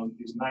some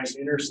these nice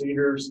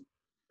interseeders,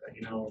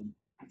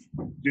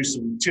 do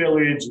some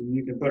tillage, and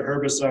you can put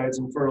herbicides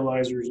and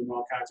fertilizers and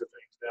all kinds of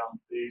things down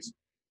with these.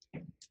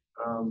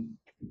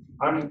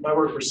 I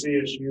work for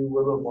CSU.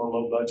 We're a little more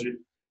low budget.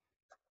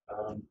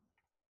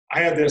 I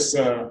had this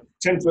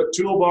 10-foot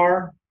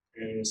toolbar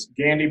and this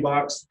Gandy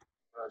box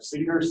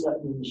seeder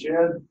sitting in the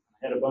shed.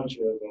 I had a bunch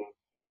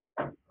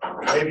of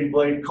baby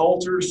blade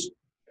coulters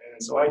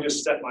And so I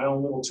just set my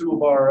own little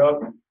toolbar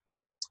up,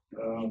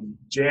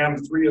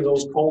 jammed 3 of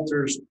those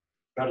coulters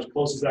about as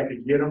close as I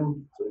could get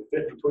them, so they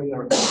fit between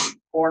their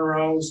corn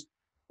rows,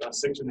 about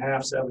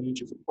 6.5, 7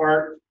 inches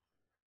apart.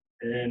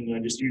 And I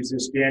just used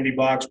this Gandy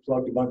box,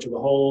 plugged a bunch of the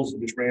holes,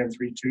 and just ran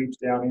 3 tubes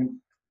down in,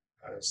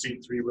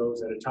 seat 3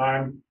 rows at a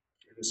time.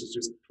 This is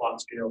just plot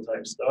scale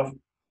type stuff.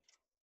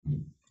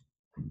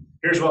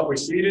 Here's what we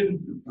seeded.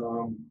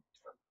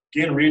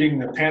 Again, reading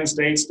the Penn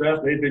State stuff,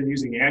 they've been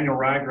using annual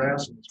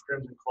ryegrass and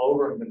crimson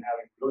clover and been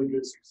having really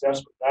good success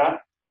with that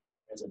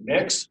as a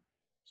mix.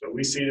 So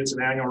we seeded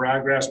some annual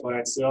ryegrass by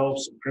itself,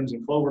 some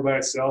crimson clover by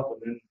itself,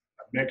 and then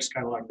a mix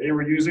kind of like they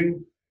were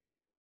using.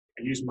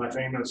 I used my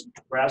famous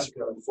brassica,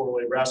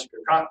 4-way brassica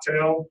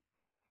cocktail,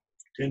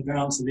 10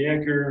 pounds to the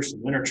acre,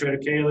 some winter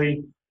triticale,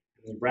 and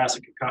the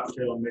brassica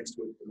cocktail mixed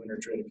with the winter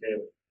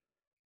triticale.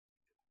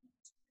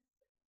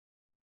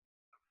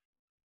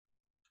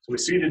 So we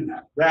seeded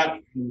that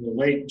in the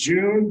late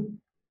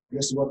June.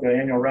 This is what the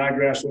annual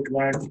ryegrass looked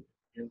like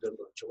end of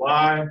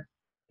July,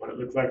 what it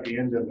looked like the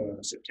end of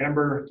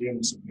September.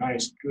 Again, some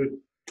nice, good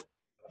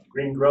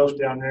green growth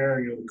down there.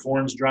 You know, the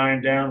corn's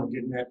drying down. We're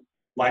getting that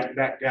light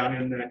back down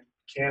in that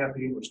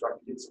canopy. We're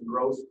starting to get some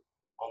growth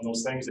on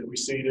those things that we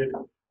seeded.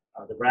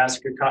 The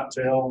brassica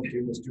cocktail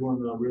again was doing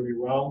really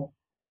well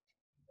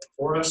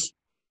for us.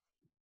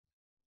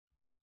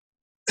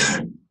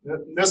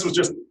 This was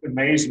just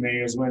amazing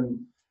me is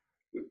when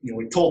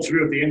we pulled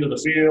through at the end of the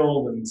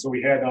field, and so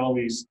we had all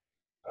these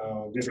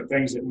different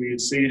things that we had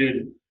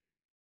seeded,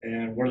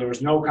 and where there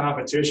was no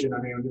competition.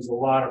 I mean, there's a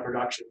lot of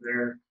production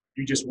there.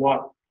 You just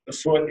walk a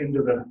foot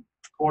into the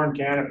corn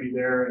canopy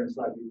there, and it's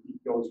like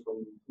it goes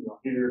from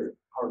here to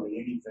hardly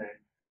anything,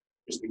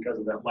 just because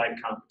of that light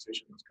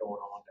competition that's going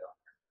on down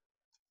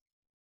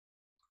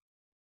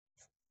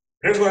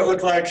there. Here's what it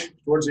looked like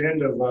towards the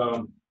end of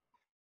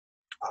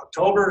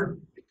October.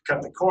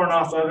 Cut the corn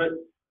off of it,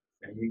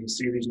 and you can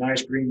see these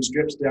nice green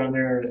strips down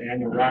there. The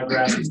annual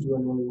ryegrass is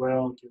doing really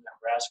well. Again, that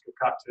brassica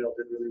cocktail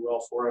did really well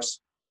for us.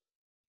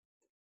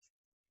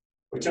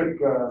 We took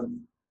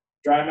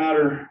dry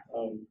matter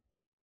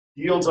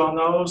yields on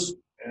those,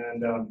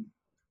 and I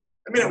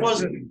mean, it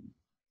wasn't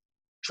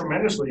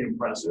tremendously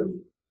impressive.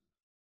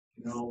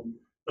 A little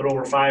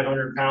over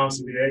 500 pounds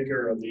to the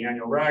acre of the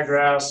annual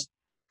ryegrass,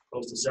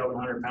 close to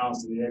 700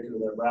 pounds to the acre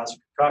of the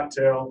brassica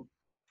cocktail.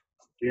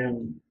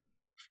 Again,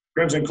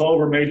 crimson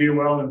clover may do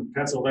well in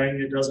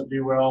Pennsylvania. It doesn't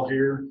do well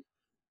here.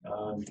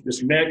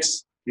 This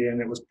mix, again,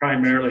 it was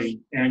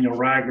primarily annual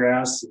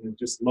ryegrass and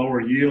just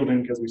lower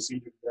yielding because we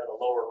seeded at a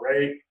lower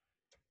rate.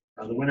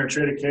 The winter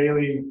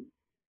triticale,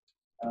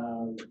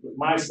 with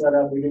my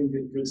setup, we didn't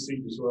get good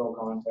seed to soil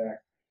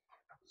contact.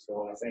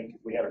 So I think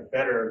if we had a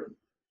better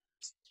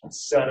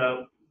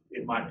setup,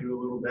 it might do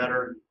a little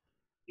better.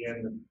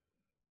 Again,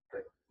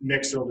 the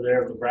mix over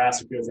there with the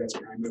brassicas, that's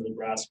primarily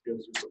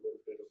brassicas, just a little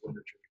bit of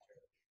winter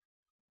triticale.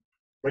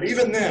 But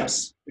even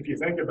this, if you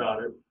think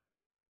about it,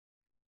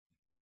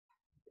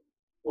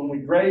 when we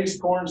graze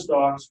corn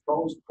stalks,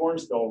 corn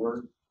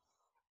stover,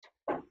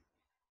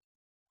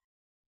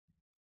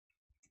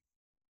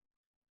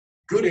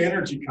 good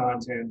energy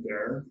content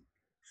there.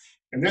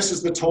 And this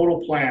is the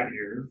total plant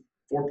here,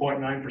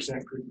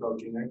 4.9% crude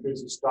protein. That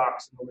includes the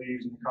stalks and the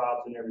leaves and the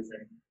cobs and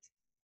everything.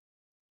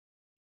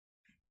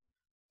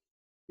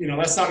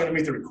 That's not going to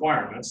meet the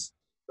requirements,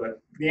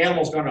 but the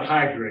animal's going to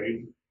high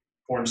grade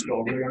corn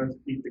stover. They're going to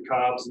eat the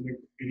cobs and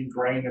any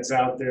grain that's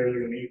out there. They're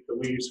going to eat the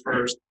leaves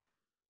first.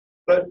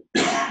 But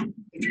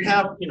if you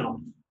have,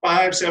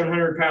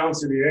 500-700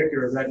 pounds to the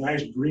acre of that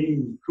nice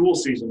green cool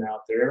season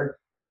out there,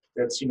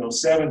 that's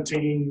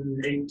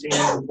 17, 18,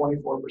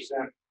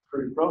 24%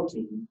 crude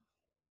protein.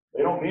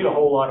 They don't need a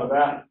whole lot of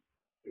that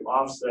to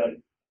offset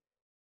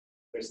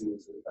basically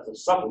as a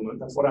supplement.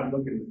 That's what I'm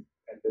looking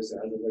at this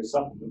as a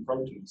supplement,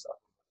 protein supplement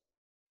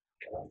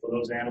for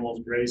those animals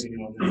grazing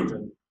on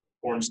the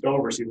corn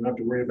stover, so you don't have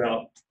to worry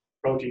about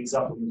protein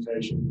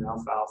supplementation,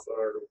 alfalfa,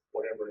 or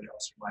whatever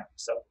else you might be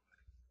supplementing.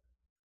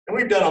 And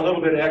we've done a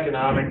little bit of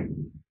economic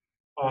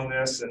on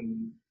this,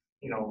 and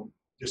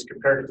just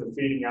compared it to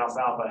feeding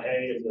alfalfa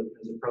hay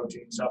as a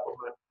protein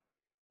supplement.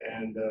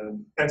 And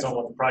depends on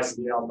what the price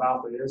of the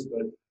alfalfa is,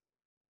 but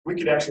we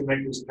could actually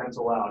make this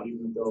pencil out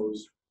even with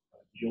those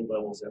yield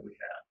levels that we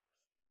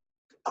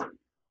had.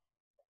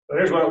 So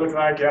here's what it looked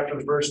like after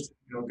the first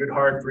good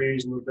hard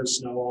freeze, a little bit of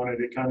snow on it.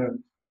 It kind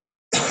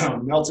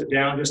of melts it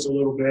down just a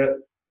little bit.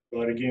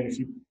 But again, if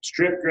you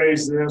strip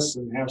graze this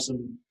and have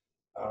some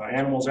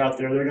animals out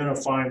there, they're going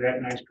to find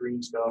that nice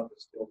green stuff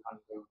that's still kind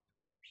of down.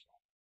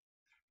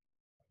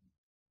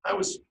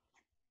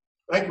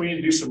 I think we need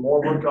to do some more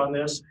work on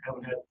this.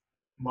 Haven't had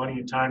money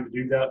and time to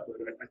do that, but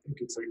I think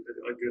it's a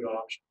good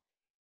option.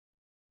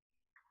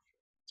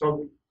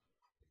 So,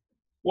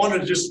 wanted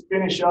to just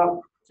finish up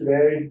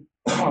today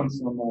on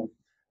some.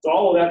 So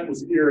all of that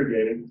was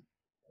irrigated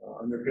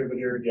under pivot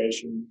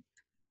irrigation.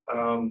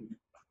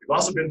 We've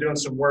also been doing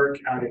some work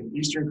out in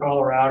eastern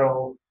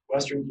Colorado,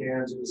 western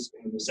Kansas,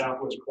 and the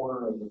southwest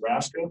corner of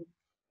Nebraska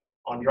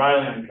on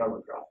dryland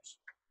cover crops.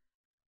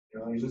 You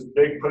know, there's this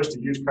big push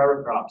to use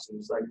cover crops, and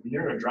it's like when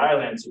you're in a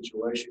dryland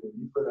situation and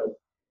you put a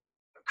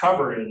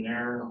cover in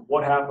there,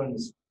 what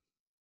happens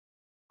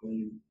when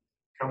you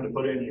come to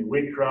put in your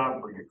wheat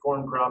crop or your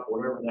corn crop, or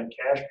whatever that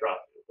cash crop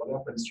is? What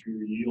happens to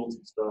your yields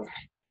and stuff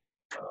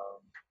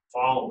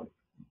following?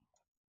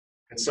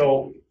 And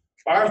so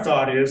our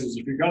thought is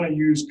if you're going to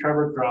use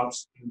cover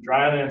crops in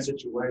dryland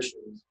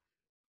situations,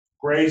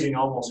 grazing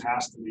almost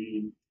has to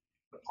be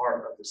a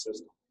part of the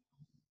system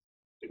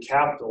to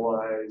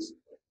capitalize,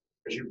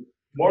 because you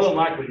more than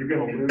likely you're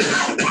going to lose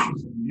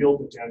some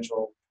yield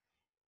potential,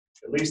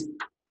 at least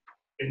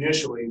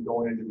initially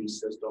going into these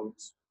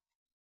systems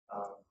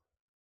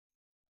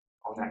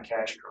on that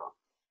cash crop.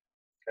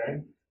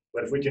 Okay,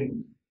 but if we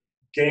can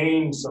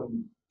gain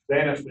some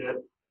benefit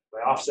by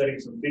offsetting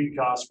some feed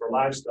costs for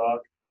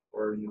livestock,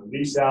 or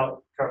lease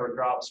out cover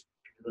crops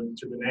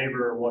to the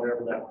neighbor or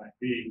whatever that might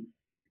be, you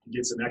can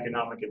get some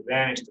economic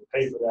advantage to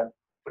pay for that,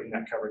 putting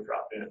that cover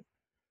crop in.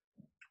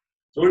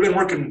 So we've been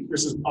working,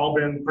 this has all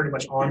been pretty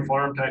much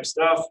on-farm type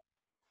stuff.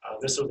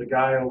 This was the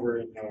guy over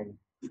in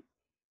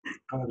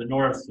kind of the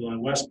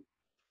northwest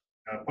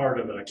part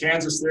of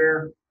Kansas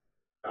there.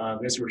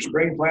 These were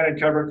spring planted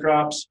cover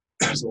crops.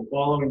 So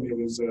following, it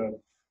was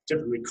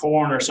typically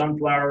corn or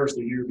sunflowers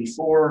the year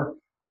before,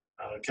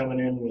 coming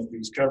in with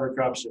these cover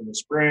crops in the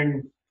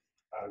spring,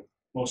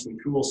 mostly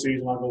cool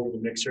season. I'll go over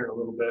the mix here in a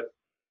little bit.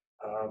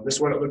 This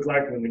is what it looked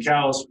like when the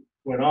cows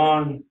went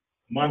on.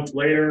 A month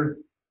later,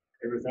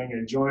 everything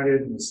had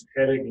jointed and was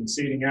heading and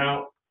seeding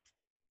out.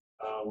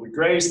 We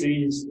grazed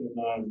these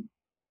and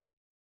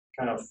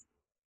kind of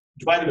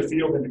divided the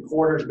field into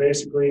quarters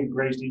basically, and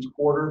grazed each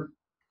quarter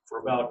for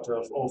about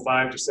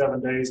 5 to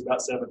 7 days,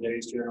 about 7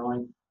 days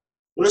generally.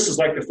 Well, this is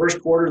like the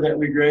first quarter that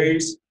we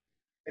grazed,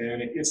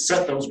 and it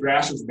set those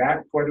grasses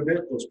back quite a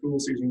bit, those cool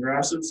season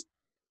grasses,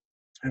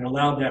 and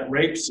allowed that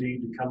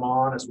rapeseed to come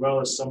on, as well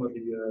as some of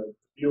the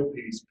field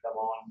peas to come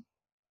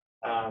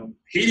on.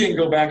 He didn't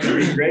go back and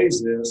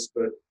re-graze this,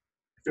 but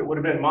if it would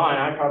have been mine,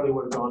 I probably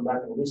would have gone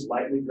back and at least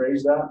lightly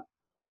grazed that.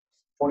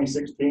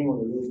 2016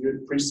 was a really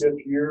good precip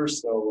year,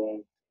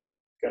 so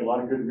got a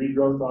lot of good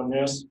regrowth on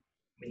this.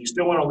 I mean, you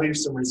still want to leave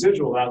some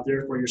residual out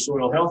there for your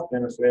soil health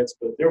benefits,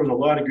 but there was a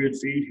lot of good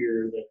feed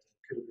here that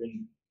could have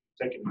been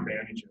taken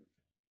advantage of.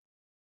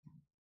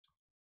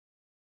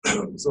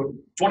 So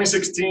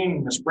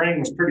 2016, the spring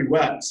was pretty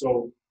wet,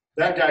 so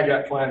that guy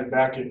got planted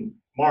back in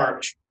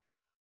March.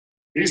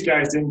 These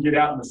guys didn't get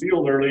out in the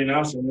field early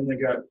enough, and then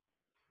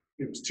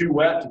it was too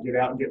wet to get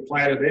out and get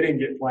planted. They didn't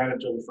get planted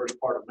until the first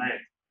part of May.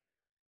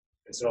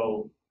 And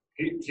so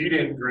he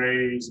didn't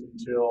graze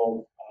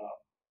until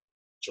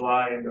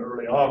July into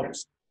early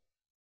August.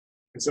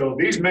 And so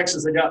these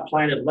mixes that got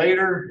planted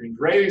later and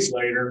grazed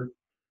later,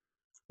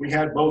 we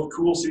had both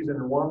cool season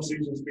and warm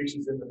season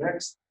species in the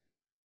mix.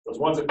 Those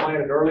ones that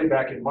planted early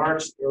back in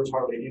March, there was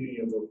hardly any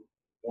of the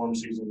warm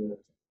season that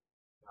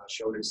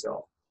showed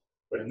itself.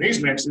 But in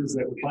these mixes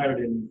that were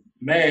planted in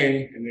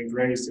May and then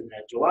grazed in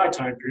that July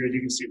time period, you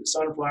can see the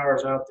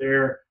sunflowers out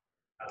there.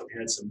 We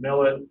had some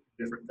millet,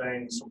 different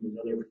things, some of the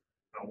other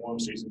warm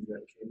seasons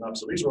that came up.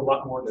 So these were a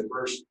lot more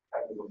diverse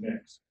type of a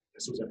mix.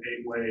 This was an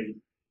 8-way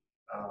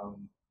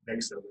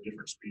mix of the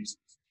different species.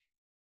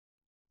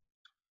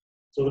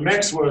 So the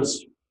mix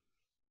was,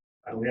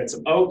 we had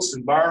some oats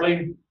and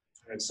barley,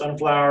 we had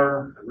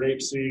sunflower,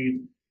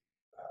 rapeseed,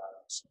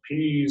 some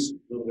peas,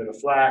 a little bit of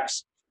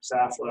flax,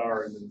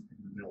 safflower, and then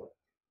the millet.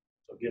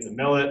 So again, the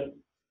millet,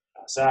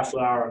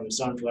 safflower, and the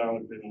sunflower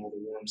would have been all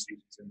the warm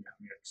seasons in that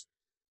mix.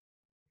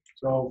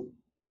 So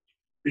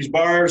these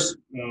bars,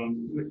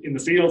 in the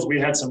fields, we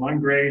had some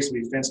ungrazed.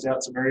 We fenced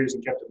out some areas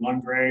and kept them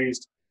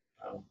ungrazed,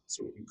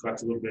 so we can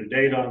collect a little bit of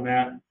data on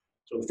that.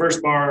 So the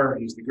first bar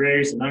is the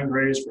grazed and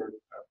ungrazed for a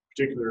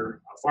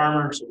particular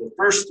farmer. So the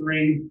first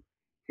 3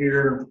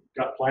 here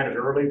got planted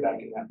early back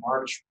in that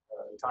March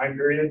time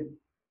period.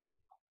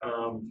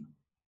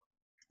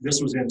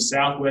 This was in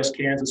southwest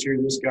Kansas here,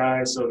 this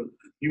guy. So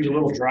he was a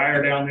little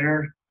drier down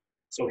there.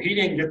 So he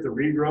didn't get the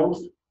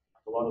regrowth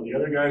like a lot of the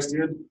other guys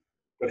did.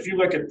 But if you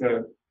look at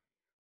the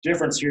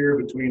difference here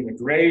between the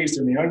grazed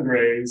and the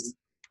ungrazed,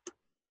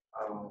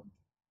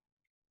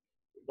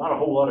 not a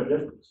whole lot of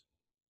difference.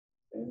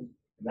 Okay? And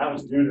that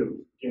was due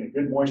to, again, a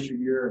good moisture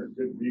year and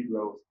good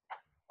regrowth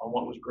on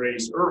what was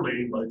grazed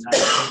early. By the time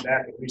we came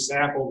back and we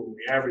sampled and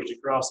we averaged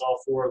across all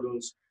 4 of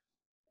those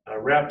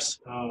reps,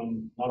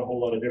 not a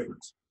whole lot of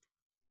difference.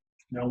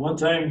 Now, one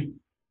thing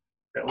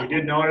that we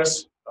did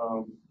notice,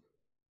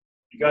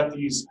 you got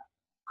these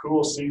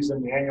cool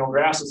season annual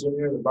grasses in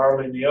here, the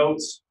barley and the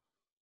oats.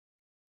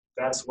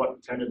 That's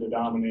what tended to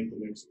dominate the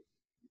mixes.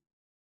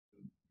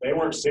 They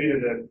weren't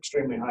seeded at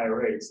extremely high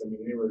rates. I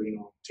mean, they were,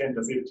 10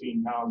 to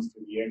 15 pounds to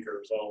the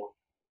acre is all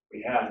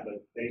we had,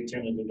 but they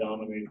tended to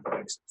dominate the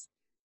mixes.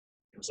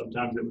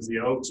 Sometimes it was the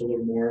oats a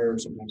little more,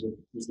 sometimes it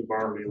was the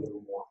barley a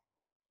little more.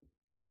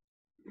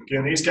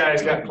 Again, these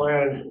guys got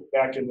planted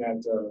back in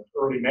that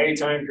early May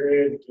time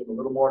period, a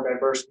little more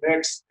diverse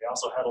mix. They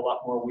also had a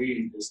lot more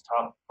weed. This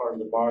top part of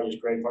the bar, this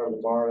gray part of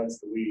the bar, that's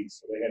the weeds.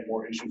 So they had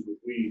more issues with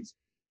weeds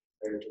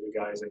compared to the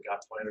guys that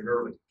got planted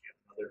early. Again,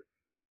 another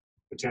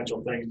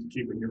potential things to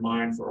keep in your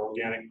mind for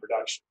organic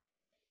production.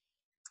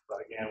 But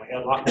again, we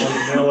had a lot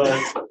more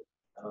millet,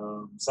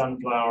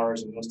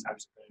 sunflowers, and those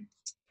types of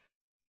things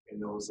in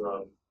those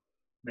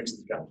mixes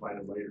that got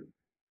planted later.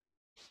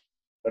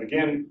 But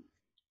again,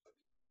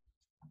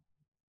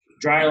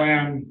 dry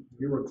land,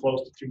 we were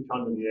close to 2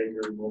 tons of the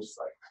acre in most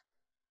sites.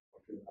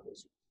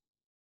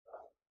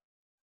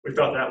 We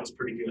thought that was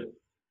pretty good.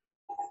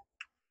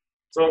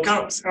 So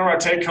kind of our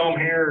take home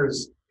here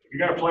is, if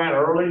you're going to plant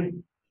early,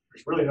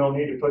 there's really no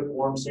need to put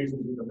warm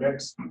seasons in the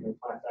mix. You're going to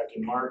plant back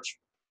in March.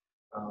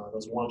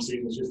 Those warm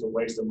seasons just a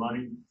waste of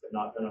money. They're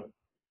not going to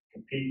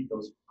compete.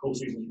 Those cool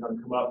seasons are going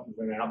to come up.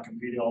 You're going to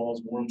outcompete all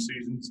those warm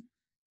seasons.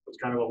 It's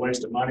kind of a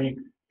waste of money.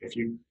 If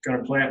you're going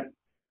to plant,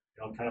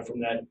 kind of from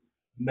that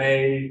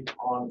May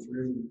on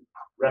through the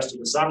rest of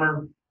the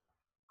summer,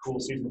 cool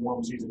season,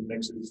 warm season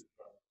mixes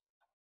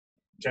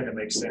tend to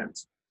make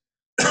sense.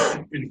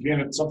 And again,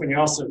 it's something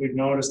else that we've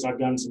noticed. I've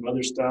done some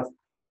other stuff.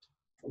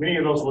 Many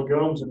of those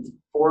legumes and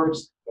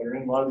forbs that are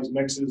in a lot of these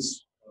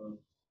mixes,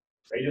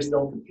 they just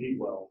don't compete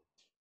well.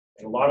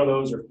 And a lot of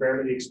those are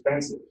fairly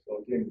expensive.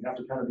 So again, you have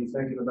to kind of be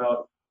thinking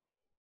about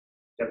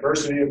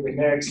diversity of the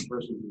mix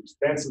versus the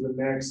expense of the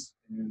mix.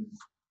 And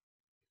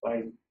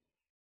like,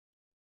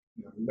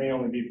 you may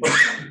only be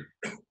putting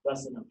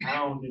less than a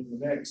pound in the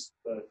mix,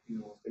 but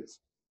if it's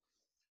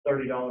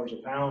 $30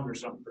 a pound or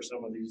something for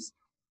some of these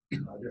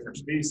different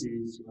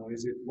species,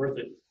 is it worth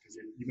it? Because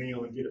you may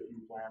only get a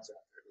few plants out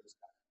there.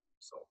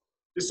 So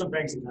just some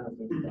things to kind of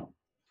think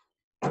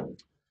about.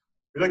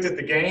 We looked at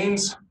the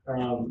gains.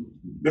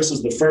 This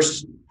is the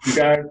first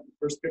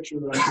picture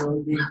that I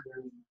showed you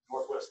in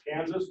northwest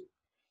Kansas.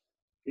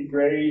 He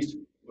grazed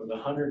with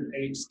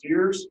 108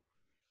 steers,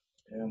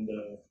 and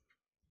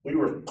we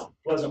were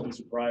pleasantly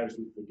surprised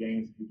with the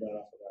gains that he got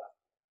off of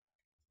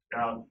that.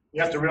 Now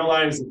you have to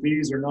realize that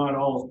these are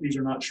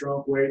not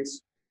shrunk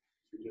weights.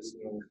 You're just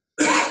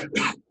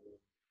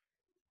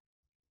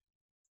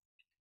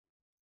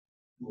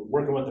we're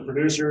working with the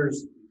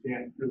producers. You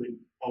can't really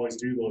always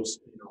do those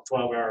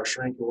 12-hour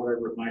shrink or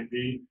whatever it might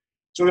be.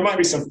 So there might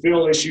be some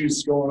fill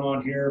issues going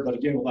on here, but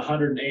again, with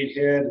 108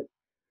 head,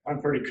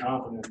 I'm pretty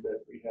confident that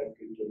we had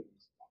good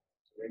gains.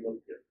 So they look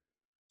good.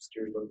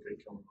 Steers look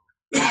good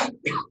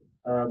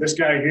coming. This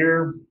guy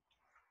here,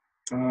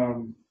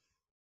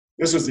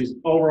 this is the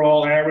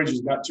overall average is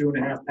about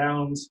 2.5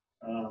 pounds.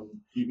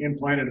 He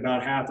implanted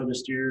about half of the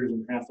steers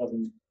and half of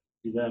them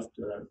he left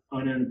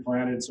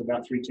unimplanted, so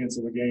about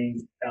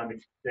 0.3 pound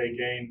a day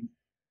gain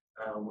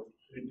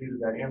due to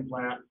that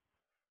implant.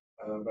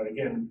 But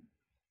again,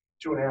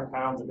 2.5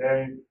 pounds a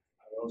day,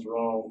 those are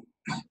all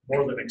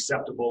more than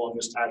acceptable on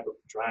this type of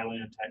dry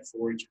land type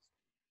forage.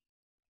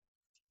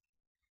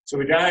 So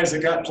the guys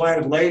that got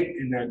planted late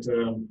in that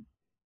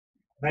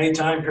May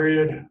time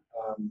period,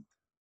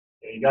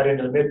 you got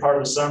into the mid part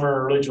of the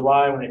summer, early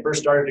July when they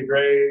first started to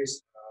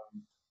graze.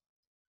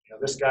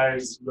 This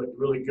guy's looked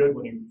really good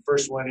when he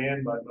first went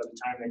in, but by the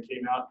time they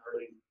came out in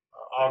early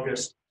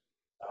August,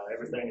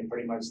 everything had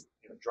pretty much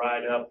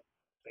dried up,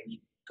 things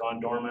gone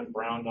dormant,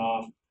 browned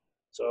off.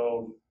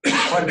 So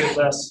quite a bit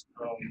less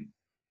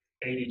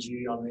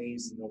ADG on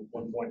these,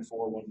 1.4,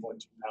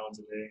 1.2 pounds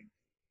a day.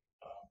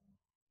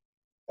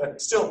 But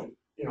still,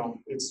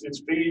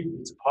 it's feed,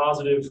 it's a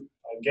positive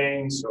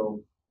gain.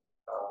 So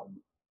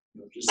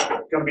just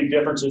going to be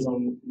differences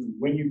on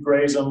when you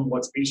graze them,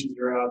 what species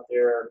are out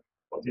there,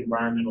 what the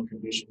environmental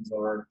conditions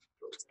are,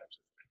 those types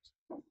of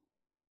things.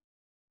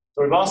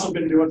 So we've also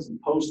been doing some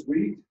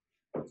post-wheat.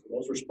 So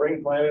those were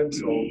spring planted,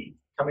 so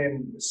come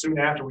in as soon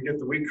after we get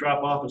the wheat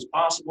crop off as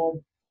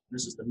possible.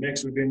 This is the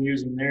mix we've been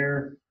using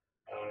there.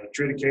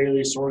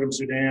 Triticale, sorghum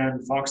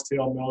Sudan,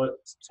 foxtail millet,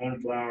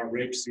 sunflower,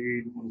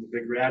 rapeseed, one of the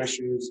big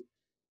radishes,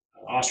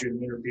 Austrian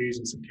winter peas,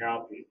 and some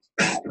cowpeas.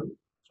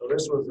 So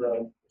this was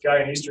a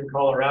guy in eastern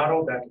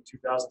Colorado back in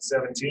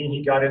 2017.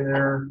 He got in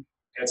there,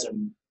 had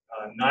some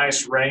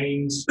nice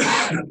rains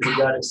after he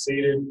got it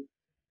seeded,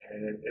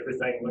 and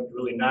everything looked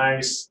really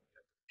nice.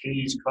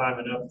 Peas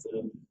climbing up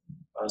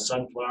the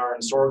sunflower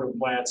and sorghum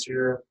plants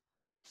here.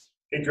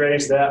 He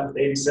grazed that with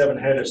 87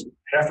 head of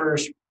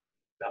heifers,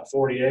 about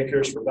 40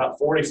 acres for about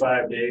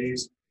 45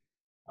 days.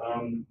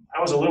 I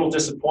was a little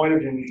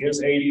disappointed in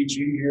his ADG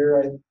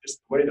here. Just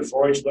the way the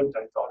forage looked,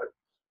 I thought it'd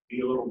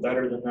be a little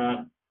better than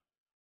that.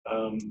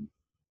 And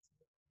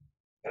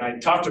I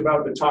talked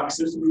about the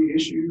toxicity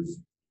issues,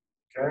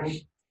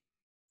 okay?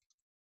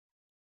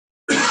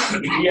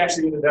 He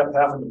actually ended up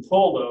having to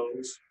pull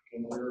those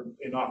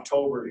in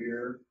October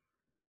here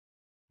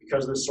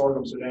because of the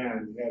sorghum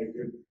Sudan. He had a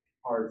good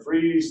hard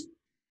freeze,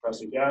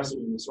 prussic acid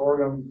in the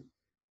sorghum,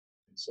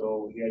 and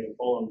so he had to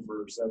pull them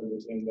for 7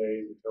 to 10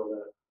 days until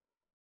that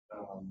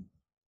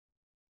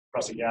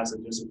prussic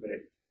acid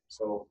dissipated.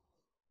 So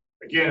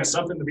again, it's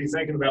something to be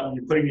thinking about when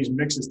you're putting these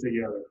mixes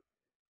together,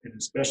 and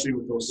especially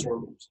with those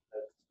sorghums.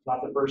 That's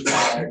not the first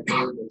time I've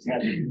heard that's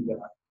had to do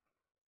that.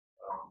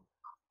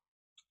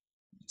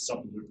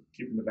 Something to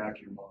keep in the back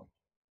of your mind. All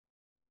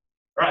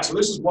right, so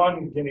this is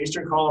one in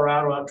eastern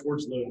Colorado out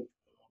towards the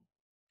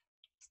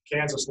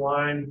Kansas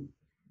line.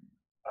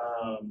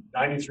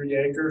 93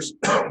 acres.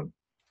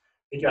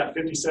 He got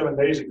 57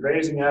 days of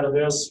grazing out of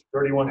this,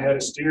 31 head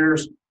of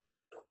steers,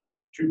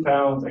 2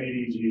 pounds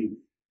ADG.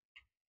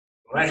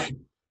 When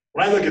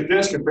I look at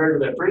this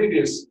compared to the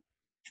previous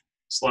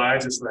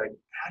slides, it's like,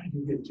 how did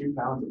you get 2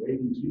 pounds of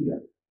ADG out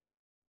of it?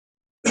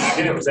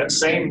 Again, it was that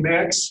same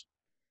mix.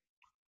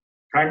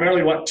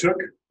 Primarily what took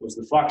was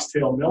the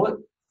foxtail millet,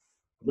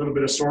 a little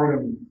bit of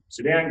sorghum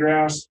Sudan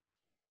grass,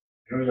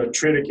 and a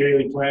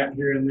triticale plant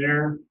here and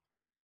there.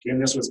 Again,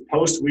 this was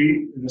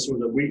post-wheat, and this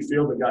was a wheat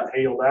field that got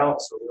hailed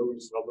out, so there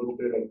was a little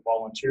bit of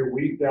volunteer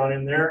wheat down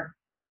in there,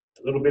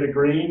 a little bit of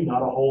green,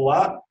 not a whole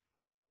lot.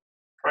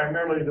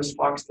 Primarily this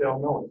foxtail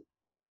millet.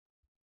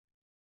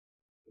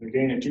 They're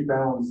gaining 2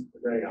 pounds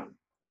a day on it.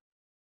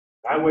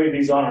 I weigh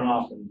these on and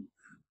off, and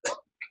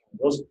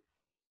those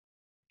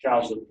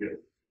cows look good.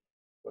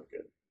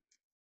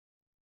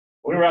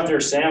 When we were out there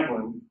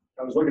sampling,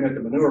 I was looking at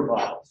the manure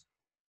piles.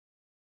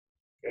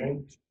 Okay.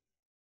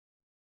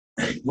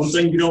 One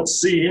thing you don't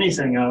see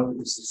anything of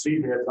is the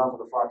seed heads off of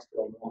the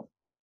foxtail millet.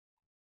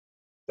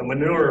 The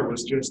manure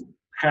was just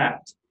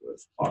packed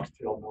with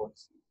foxtail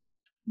millets.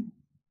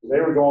 They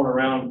were going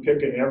around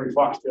picking every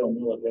foxtail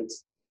millet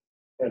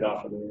head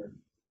off of there.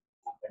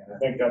 And I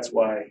think that's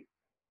why,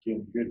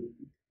 again, good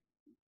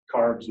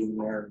carbs in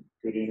there,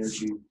 good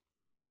energy.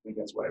 I think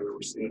that's why we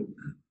were seeing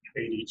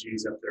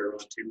ADGs up there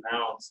around 2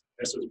 pounds.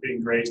 This was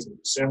being grazed in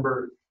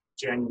December,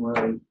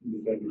 January,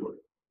 and February.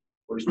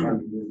 First time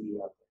of year to be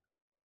out there.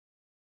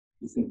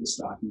 You think the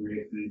stocking rate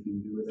had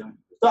anything to do with that?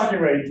 Stocking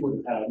rate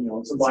would have,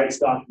 it's a light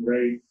stocking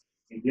rate.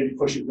 It didn't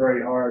push it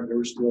very hard. There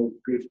was still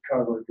good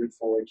cover, good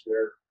forage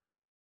there.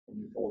 And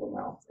you pull them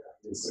out. Yeah,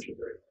 didn't push it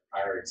very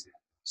hard. Our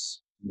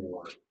examples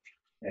more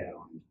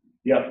add-on.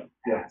 Yep.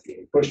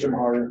 Pushed them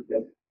harder.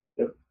 Yep.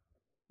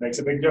 Makes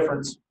a big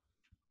difference.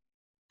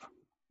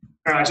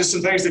 Just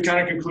some things to kind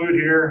of conclude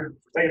here.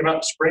 Thinking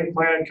about spring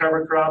planted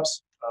cover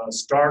crops,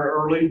 start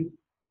early.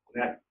 When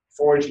that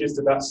forage gets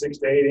to about 6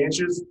 to 8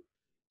 inches.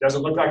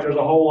 Doesn't look like there's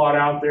a whole lot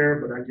out there,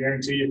 but I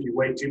guarantee you if you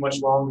wait too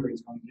much longer,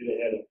 it's going to get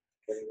ahead of it.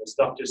 Okay? The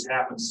stuff just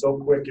happens so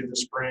quick in the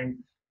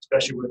spring,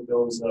 especially with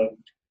those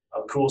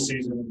cool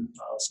season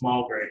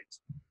small grades.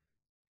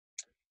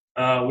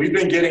 We've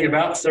been getting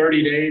about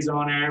 30 days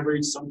on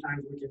average.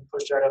 Sometimes we can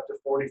push that up to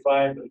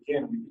 45, but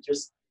again,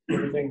 just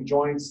everything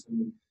joints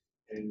and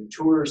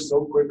matures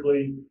so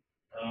quickly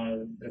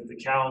that the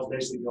cows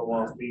basically go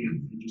off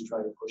feed. You just try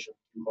to push them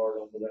too hard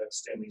onto that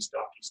stemmy,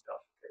 stocky stuff.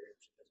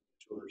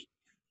 Matures.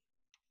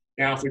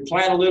 Now, if we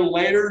plant a little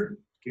later,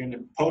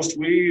 again,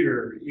 post-weed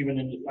or even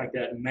in like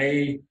that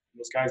May,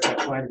 those guys got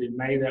planted in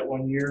May that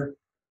one year,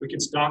 we can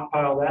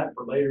stockpile that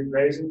for later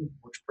grazing,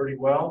 works pretty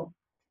well.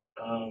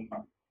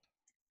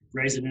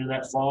 Graze it into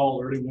that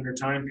fall, early winter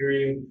time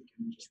period,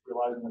 and just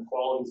realizing the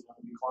quality is going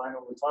to decline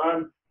over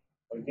time.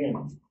 But again,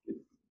 it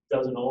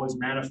doesn't always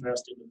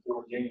manifest in the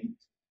poor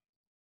gains.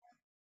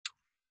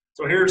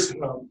 So here's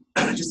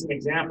just an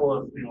example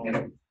of,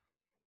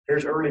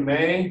 here's early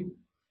May.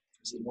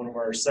 This is one of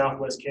our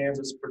Southwest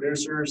Kansas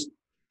producers.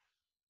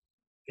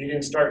 He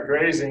didn't start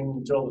grazing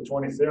until the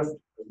 25th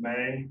of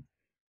May.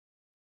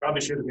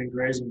 Probably should have been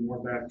grazing more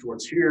back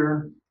towards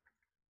here.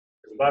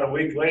 About a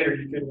week later,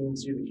 you couldn't even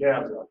see the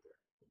calves out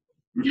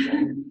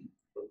there.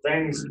 So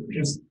things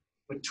just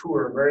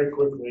mature very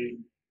quickly,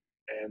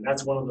 and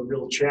that's one of the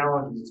real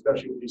challenges,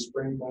 especially with these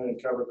spring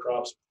planted cover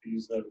crops,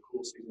 these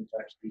cool season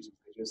type species.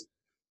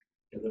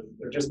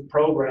 They're just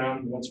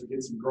programmed. Once we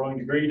get some growing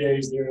degree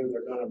days there,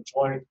 they're going to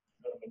joint,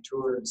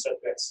 mature and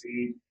set that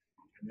seed,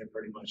 and they're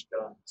pretty much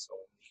done. So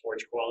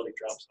forage quality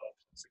drops off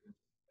significantly.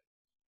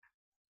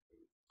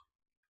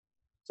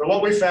 So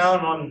what we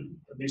found on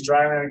these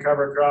dryland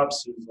cover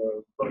crops is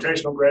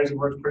rotational grazing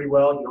works pretty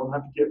well. You don't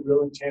have to get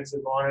real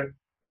intensive on it.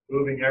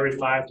 Moving every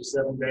 5 to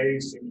 7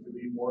 days seems to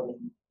be more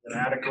than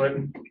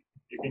adequate.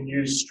 You can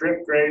use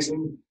strip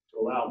grazing to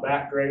allow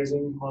back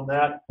grazing on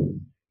that.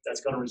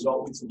 That's going to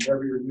result in some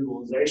heavier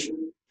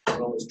utilization, as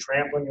well as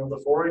trampling of the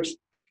forage.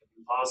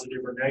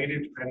 Positive or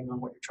negative, depending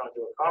on what you're trying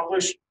to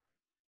accomplish.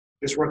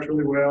 This works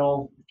really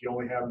well if you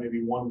only have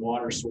maybe one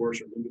water source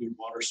or limited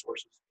water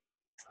sources.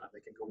 They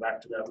can go back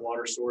to that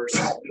water source.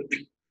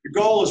 Your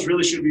goal is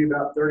really should be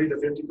about 30 to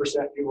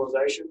 50%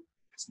 utilization.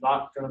 It's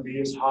not going to be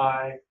as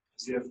high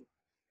as if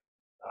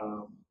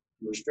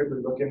you were strictly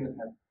looking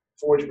at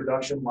forage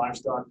production,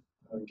 livestock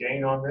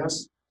gain on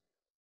this.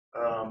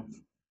 You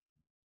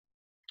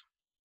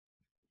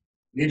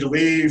need to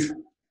leave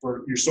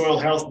for your soil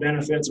health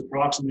benefits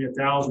approximately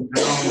 1,000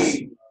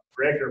 pounds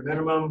per acre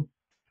minimum.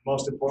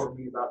 Most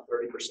importantly, about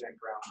 30%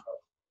 ground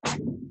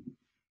cover.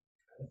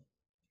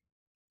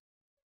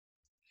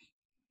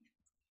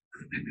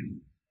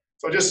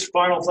 So just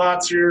final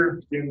thoughts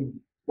here.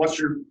 What's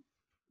your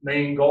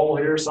main goal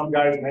here? Some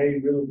guys may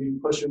really be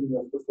pushing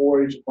the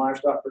forage and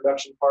livestock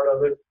production part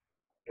of it.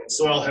 And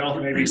soil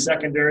health may be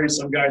secondary.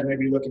 Some guys may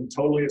be looking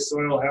totally at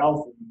soil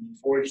health, and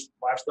forage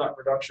livestock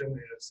production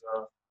is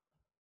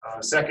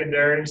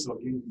secondary. So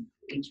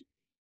each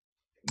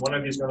one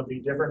of you is going to be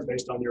different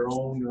based on your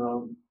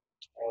own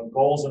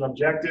goals and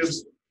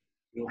objectives.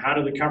 How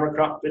do the cover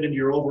crop fit into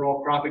your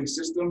overall cropping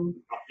system,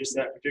 not just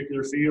that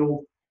particular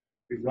field?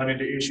 We've run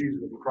into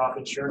issues with crop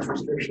insurance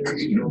restrictions,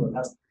 that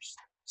has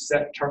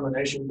set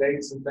termination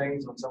dates and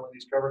things on some of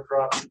these cover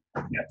crops.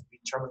 You have to be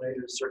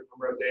terminated a certain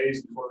number of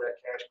days before that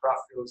cash crop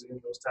goes in,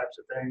 those types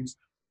of things.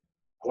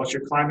 What's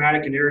your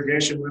climatic and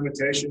irrigation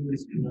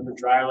limitations in the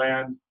dry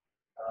land?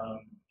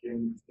 If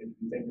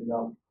you think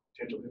about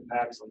potential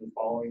impacts on the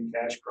following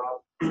cash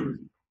crop,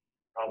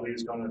 probably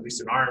is going to, at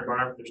least in our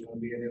environment, there's going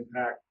to be an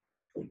impact.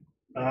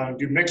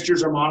 Do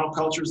mixtures or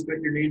monocultures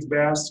fit your needs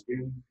best?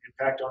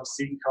 Impact on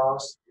seed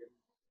costs.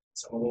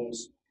 Some of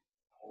those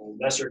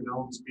lesser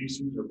known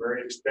species are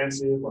very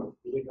expensive, are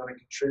really going to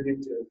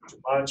contribute to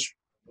much,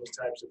 those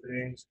types of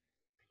things.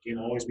 You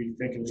can always be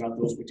thinking about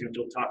those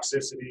potential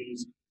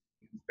toxicities,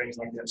 things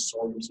like that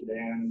sorghum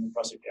Sudan and the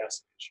prussic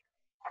acid issue.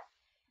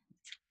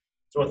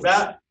 So with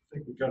that, I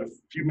think we've got a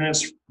few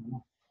minutes,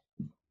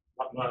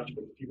 not much,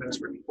 but a few minutes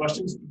for any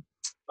questions.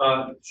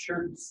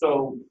 Sure.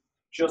 So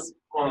just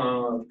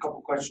a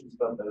couple questions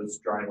about those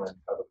dryland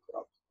cover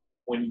crops.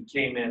 When you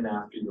came in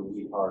after your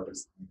wheat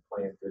harvest and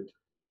planted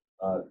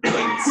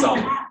late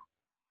summer,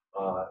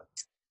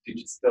 did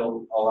you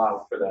still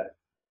allow for that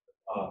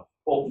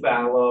full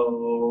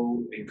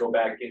fallow and go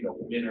back into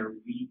winter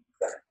wheat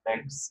that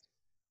next,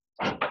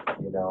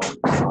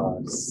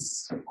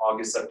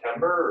 August,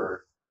 September,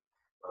 or?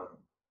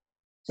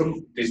 So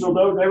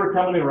they were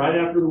coming in right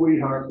after the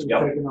wheat harvest,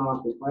 Yep. taking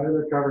off. They planted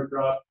their cover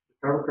crop.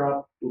 The cover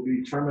crop will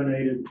be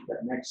terminated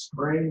that next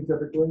spring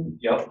typically,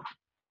 Yep.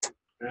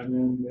 and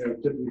then they're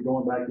typically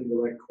going back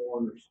into like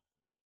corn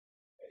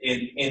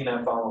In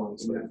that following in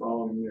spring. the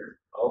following year.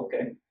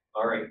 Okay.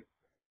 All right.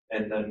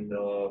 And then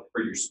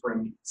for your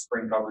spring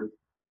covered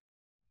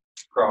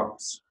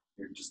crops,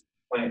 you're just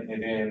planting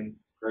it in,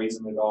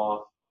 grazing it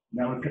off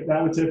That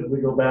would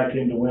typically go back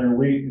into winter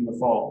wheat in the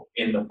fall.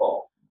 in the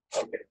fall.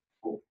 Okay.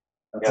 Cool.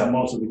 That's how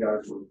most of the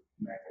guys were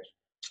managed.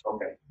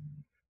 Okay.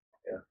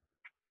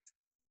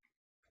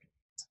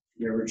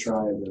 You ever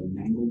try the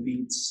mango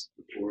beets,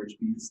 the forage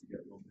beets to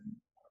get a little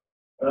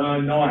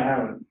bit? No, I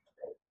haven't.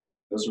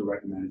 Those were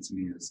recommended to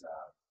me as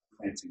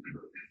planting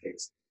for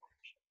pigs.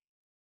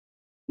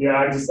 Yeah,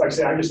 I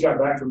just got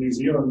back from New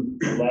Zealand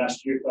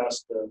last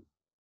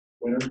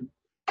winter,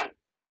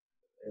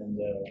 and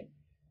the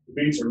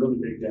beets are really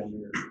big down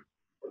there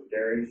for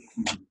dairy.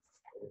 And,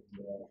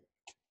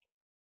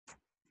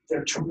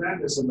 they're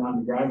tremendous amount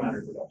of dry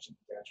matter production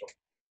potential,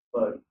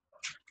 but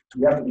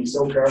you have to be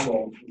so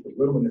careful with the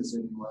luminance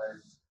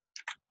anywhere.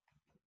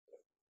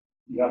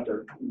 You have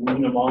to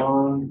wean them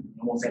on,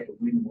 almost have to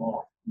wean them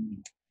off.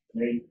 And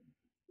they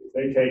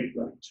take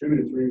like 2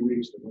 to 3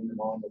 weeks to wean them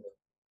on to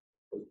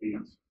the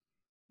beets.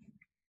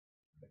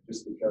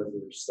 Just because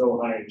they're so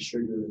high in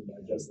sugar and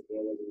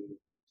digestibility,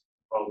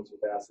 problems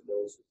with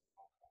acidosis.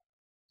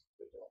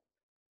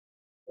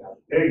 Now,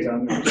 the pigs,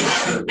 I'm not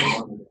sure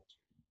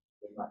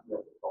they're not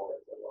really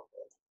tolerate that well.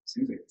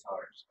 Seems like it's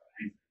hard.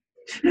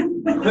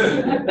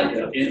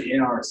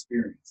 In our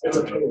experience. It's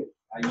a pig.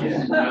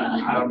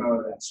 I don't know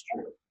if that's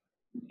true.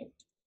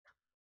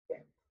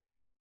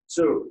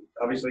 So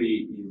obviously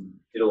you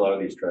did a lot of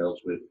these trials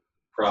with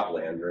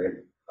cropland,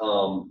 right?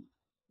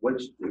 What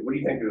do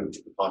you think of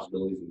the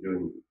possibilities of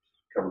doing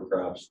cover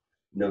crops,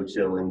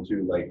 no-till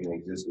into like an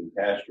existing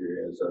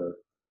pasture as a,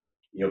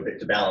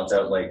 to balance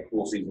out like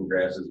cool season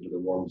grasses with a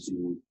warm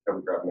season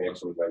cover crop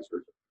mix or vice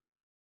versa?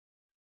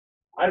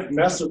 I've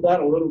messed with that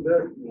a little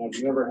bit, and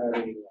I've never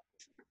had any.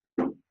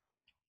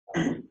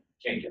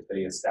 Can't get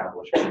the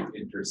established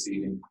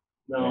interseeding.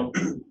 No,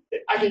 you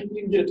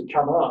can get it to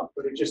come up,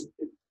 but it just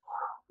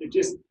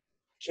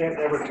can't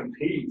ever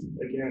compete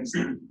against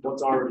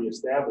what's already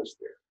established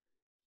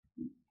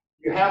there.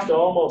 You have to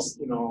almost,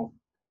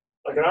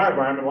 like in our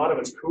environment, a lot of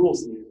it's cool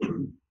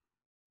season,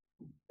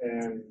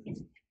 and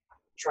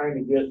trying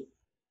to get,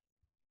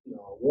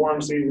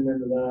 warm season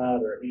into that,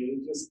 or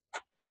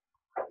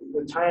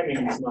the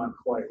timing is not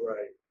quite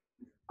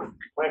right.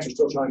 Plants are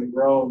still trying to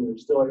grow, and they're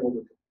still able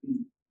to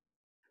compete.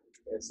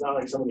 It's not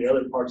like some of the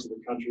other parts of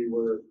the country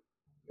where,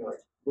 like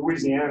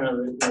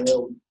Louisiana,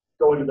 they'll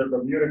go into the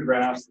Bermuda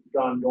grass that's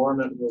gone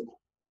dormant with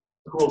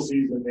cool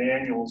season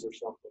annuals or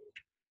something.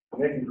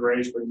 And they can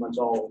graze pretty much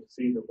all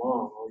season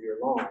long, all year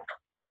long.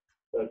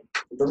 But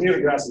the Bermuda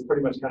grass has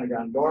pretty much kind of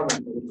gone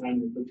dormant by the time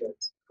they put that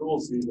cool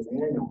season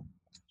annual.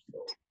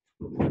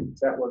 So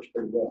that works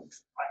pretty well.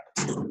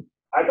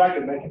 I'd like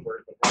to make it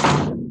work. Would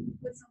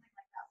something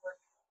like that work?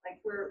 Like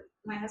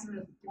my husband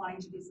was wanting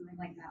to do something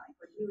like that, like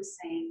where he was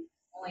saying,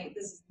 only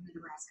this is in the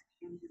Nebraska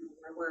Panhandle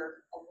where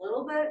we're a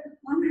little bit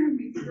longer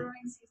maybe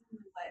growing season,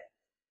 but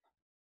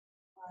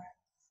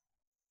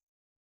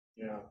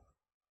Yeah.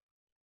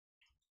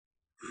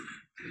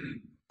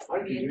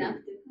 maybe enough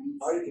difference.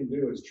 All you can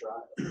do is try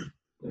it.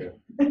 Yeah.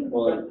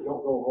 Well, Well, you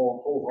don't go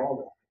whole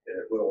hog.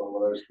 yeah, well,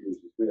 when I was curious,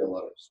 we had a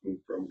lot of smooth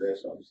drum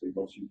grass. Obviously,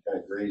 once you kind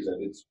of graze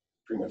it, it's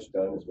pretty much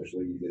done,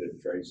 especially you get it in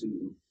dry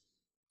season.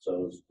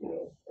 So,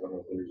 I don't know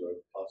if there's a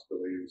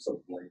possibility of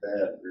something like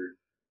that, or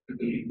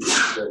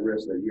that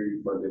rest of the year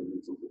you might be able to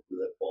get something for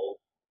that fall.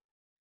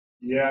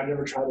 Yeah, I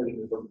never tried it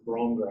in the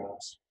brome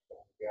grass.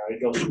 Yeah,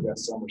 it goes through that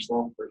summer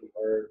slump pretty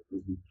hard.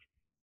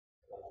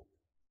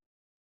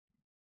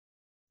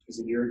 Is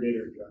it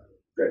irrigated or dry?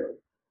 Great.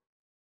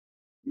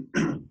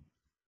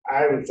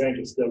 I would think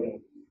it's still going to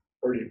be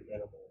pretty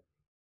minimal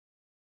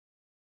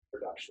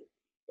production,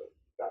 but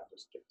that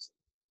just takes.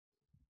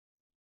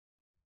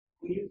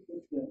 When you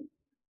put the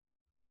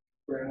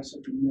grass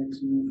at the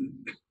mix in,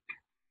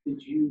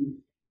 did you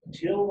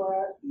till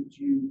that? Did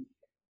you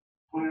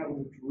pile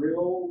the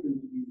drill?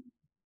 Did you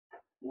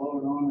blow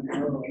it on and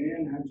arrow it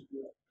in? How'd you do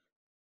it?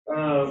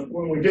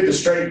 When we did the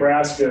straight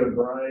Nebraska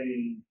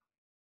variety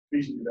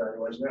species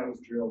evaluation, that was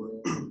drilled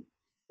in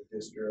with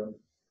this drill.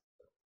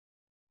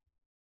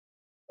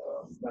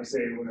 Like I say,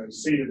 when I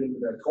seeded into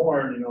that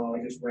corn,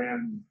 I just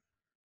ran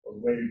those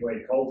wavy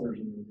blade coulters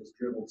and just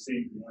dribbled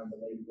seed behind the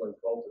wavy blade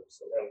coulters.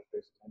 So that was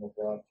basically no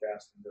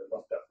broadcast into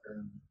roughed up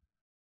ground.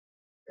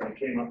 And it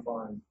came up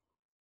fine.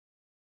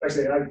 Like I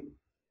say, a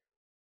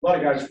lot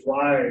of guys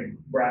fly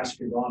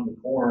brassicas on the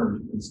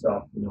corn and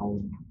stuff,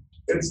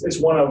 It's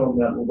one of them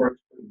that will work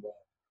pretty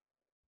well.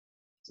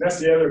 So that's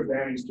the other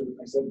advantage to,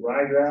 I said,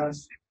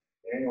 ryegrass,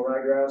 annual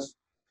ryegrass.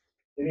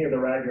 Any of the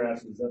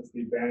ryegrasses, that's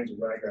the advantage of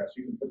ryegrass.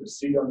 You can put the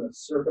seed on the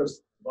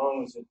surface as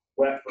long as it's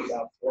wet for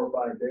about 4 or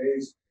 5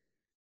 days.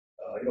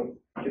 You don't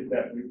get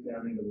that root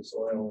down into the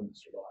soil and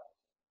survive.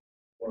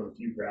 One of the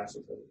few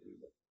grasses that do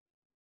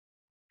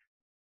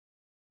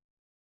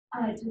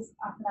that. Just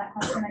off of that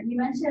question, you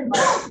mentioned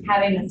like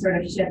having a sort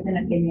of shift in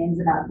opinions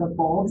about the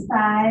bulb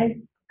size.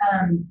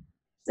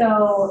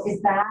 So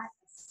is that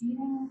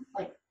seeding,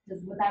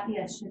 would that be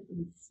a shift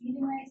in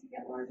seeding rate to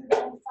get larger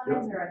bulb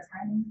size, or a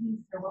timing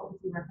piece, or what would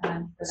you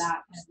recommend for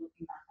that, kind of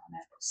looking back on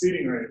it?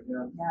 Seeding rate,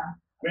 yeah. Yeah.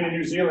 I mean, in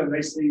New Zealand,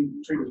 they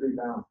seed 2 to 3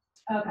 pounds.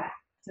 Okay,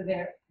 so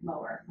they're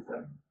lower.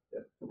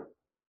 Like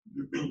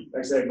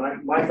I say,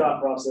 my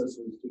thought process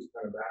was just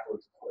kind of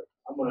backwards. Like,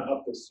 I'm going to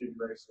up this seed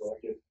rate so I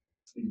get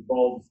these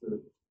bulbs that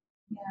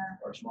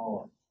are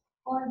smaller.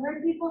 Well, I've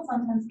heard people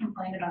sometimes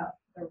complain about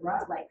the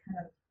rut, kind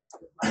of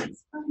the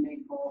ruts from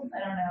big bulbs. I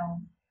don't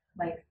know,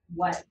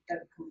 what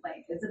the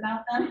complaint is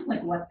about them,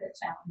 what the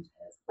challenge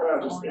is.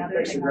 Well, just it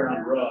makes the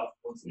ground rough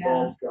once the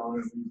bulb's gone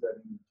and lose that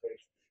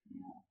indentation.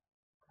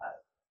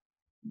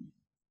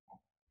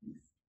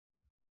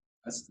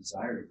 That's the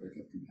desire to break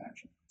up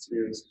compaction.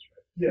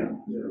 Yeah.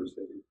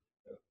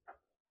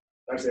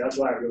 Like I say, that's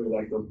why I really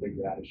like those big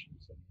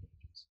radishes.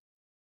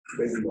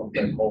 They don't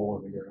that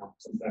hole in the ground.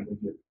 Sometimes they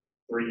get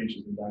 3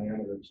 inches in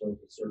diameter, so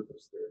the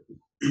surface there.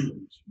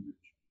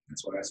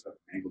 That's what I asked about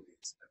the mango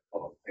beans. I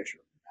pulled up a picture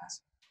of the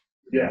massive.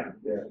 Yeah.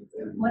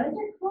 What is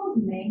it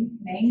called?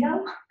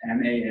 Mango?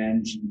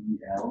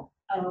 MANGEL.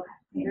 Oh, okay.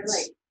 They're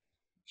like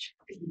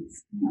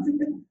bees.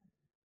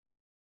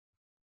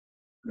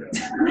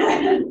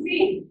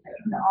 See,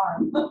 the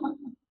arm.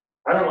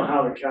 I don't know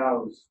how the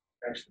cows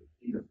actually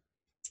eat them.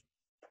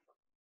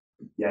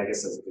 Yeah, I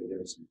guess that's a good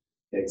difference.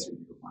 Pigs are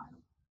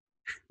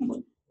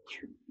mine.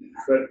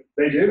 But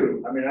they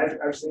do. I mean,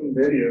 I've seen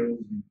videos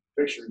and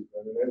pictures.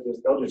 I mean,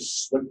 they'll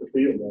just slip the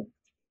field up.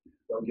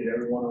 They'll get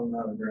everyone on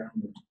the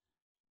ground.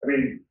 I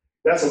mean,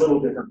 that's a little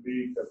different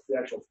beef. The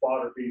actual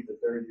fodder beef that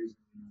they're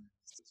using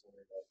is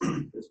only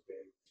about this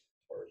big,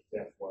 or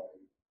depth wise.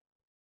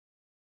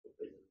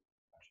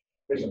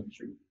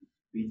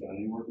 Beef done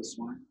any work with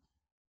swine?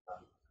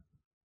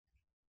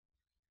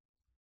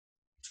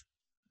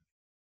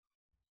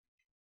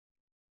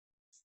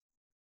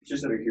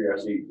 Just out of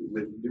curiosity,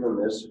 with doing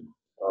this,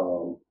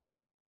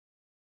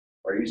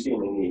 are you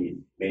seeing any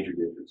major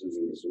differences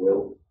in the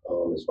soil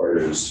as far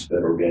as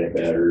that organic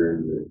matter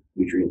and the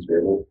nutrients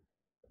available?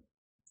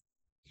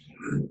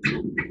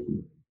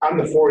 I'm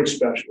the forage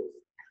specialist.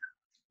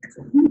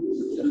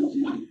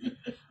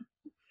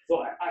 So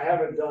I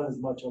haven't done as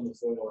much on the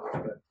soil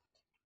yet.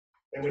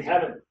 And we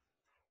haven't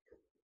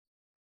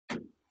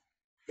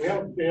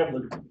been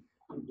able to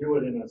do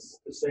it in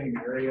the same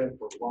area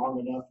for long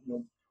enough.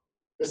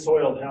 The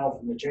soil health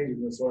and the changes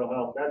in the soil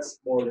health, that's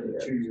more than a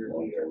 2-year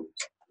deal.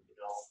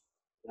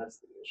 That's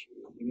the issue.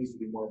 It needs to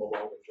be more of a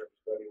longer term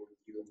study where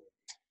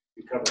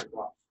you cover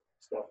crop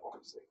stuff on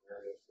the same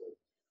area for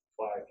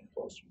 5 and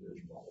plus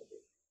years probably.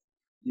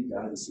 You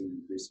got to see an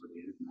increase in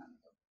the amount.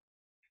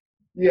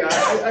 Yeah,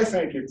 I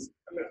think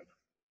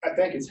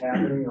it's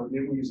happening.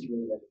 We used to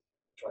really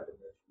try to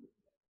measure,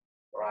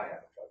 or I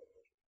haven't tried to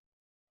measure.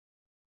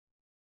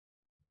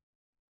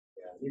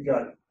 Yeah, you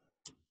got,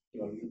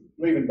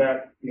 leaving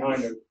back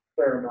behind a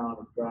fair amount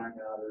of dry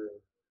matter,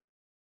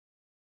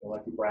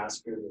 like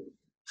Nebraska,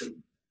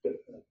 that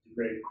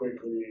degrade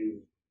quickly.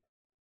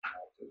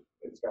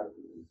 It's got to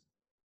be.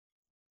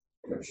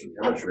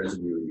 How much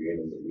residue are you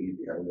able to leave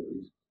behind at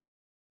least?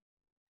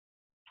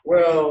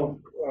 Well,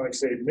 like I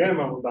say,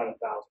 minimum about 1,000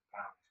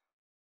 pounds.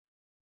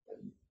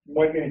 In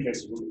many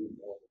cases, we'll do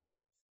more.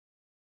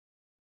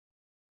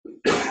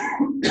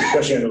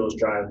 Especially under those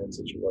dry land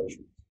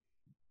situations.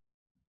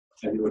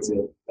 Maybe what's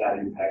that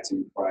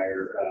impacting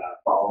prior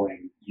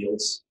following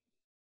yields?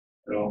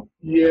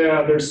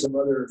 Yeah, there's some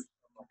other of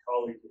my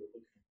colleagues that are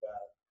looking at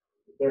that.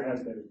 There has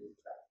been an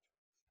impact.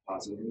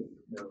 Positive?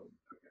 No.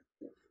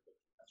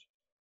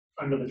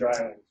 under the dry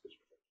land.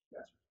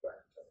 That's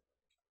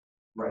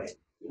Right.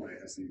 Right,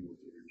 that's the rule.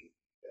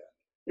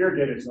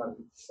 irrigated is not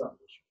something,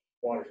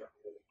 water's not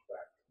really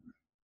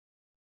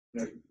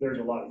back. There's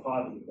a lot of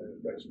positive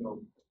benefits,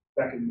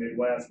 back in the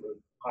Midwest with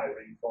high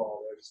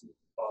rainfall, there's some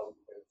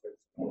positive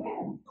benefits,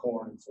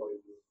 corn and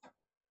soybean.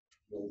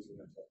 Those and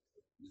that type of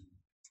thing.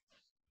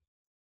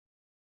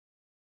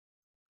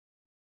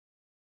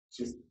 It's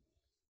just,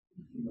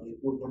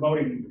 we're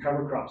promoting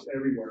cover crops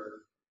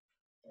everywhere.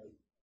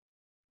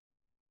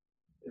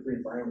 Every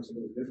environment's a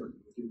little different.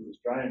 If you do this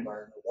dry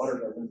environment,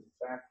 water's our limiting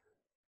factor.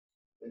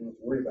 They don't have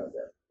to worry about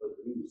that for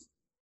the use.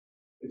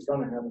 It's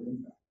going to have an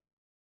impact.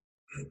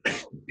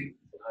 So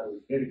how do we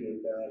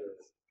mitigate that or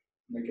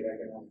make it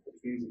economically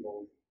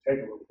feasible? Take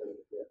a little bit of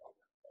a hit on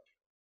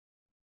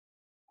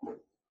that.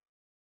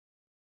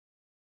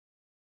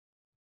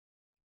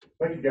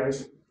 Thank you,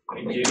 guys.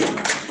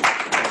 Thank you.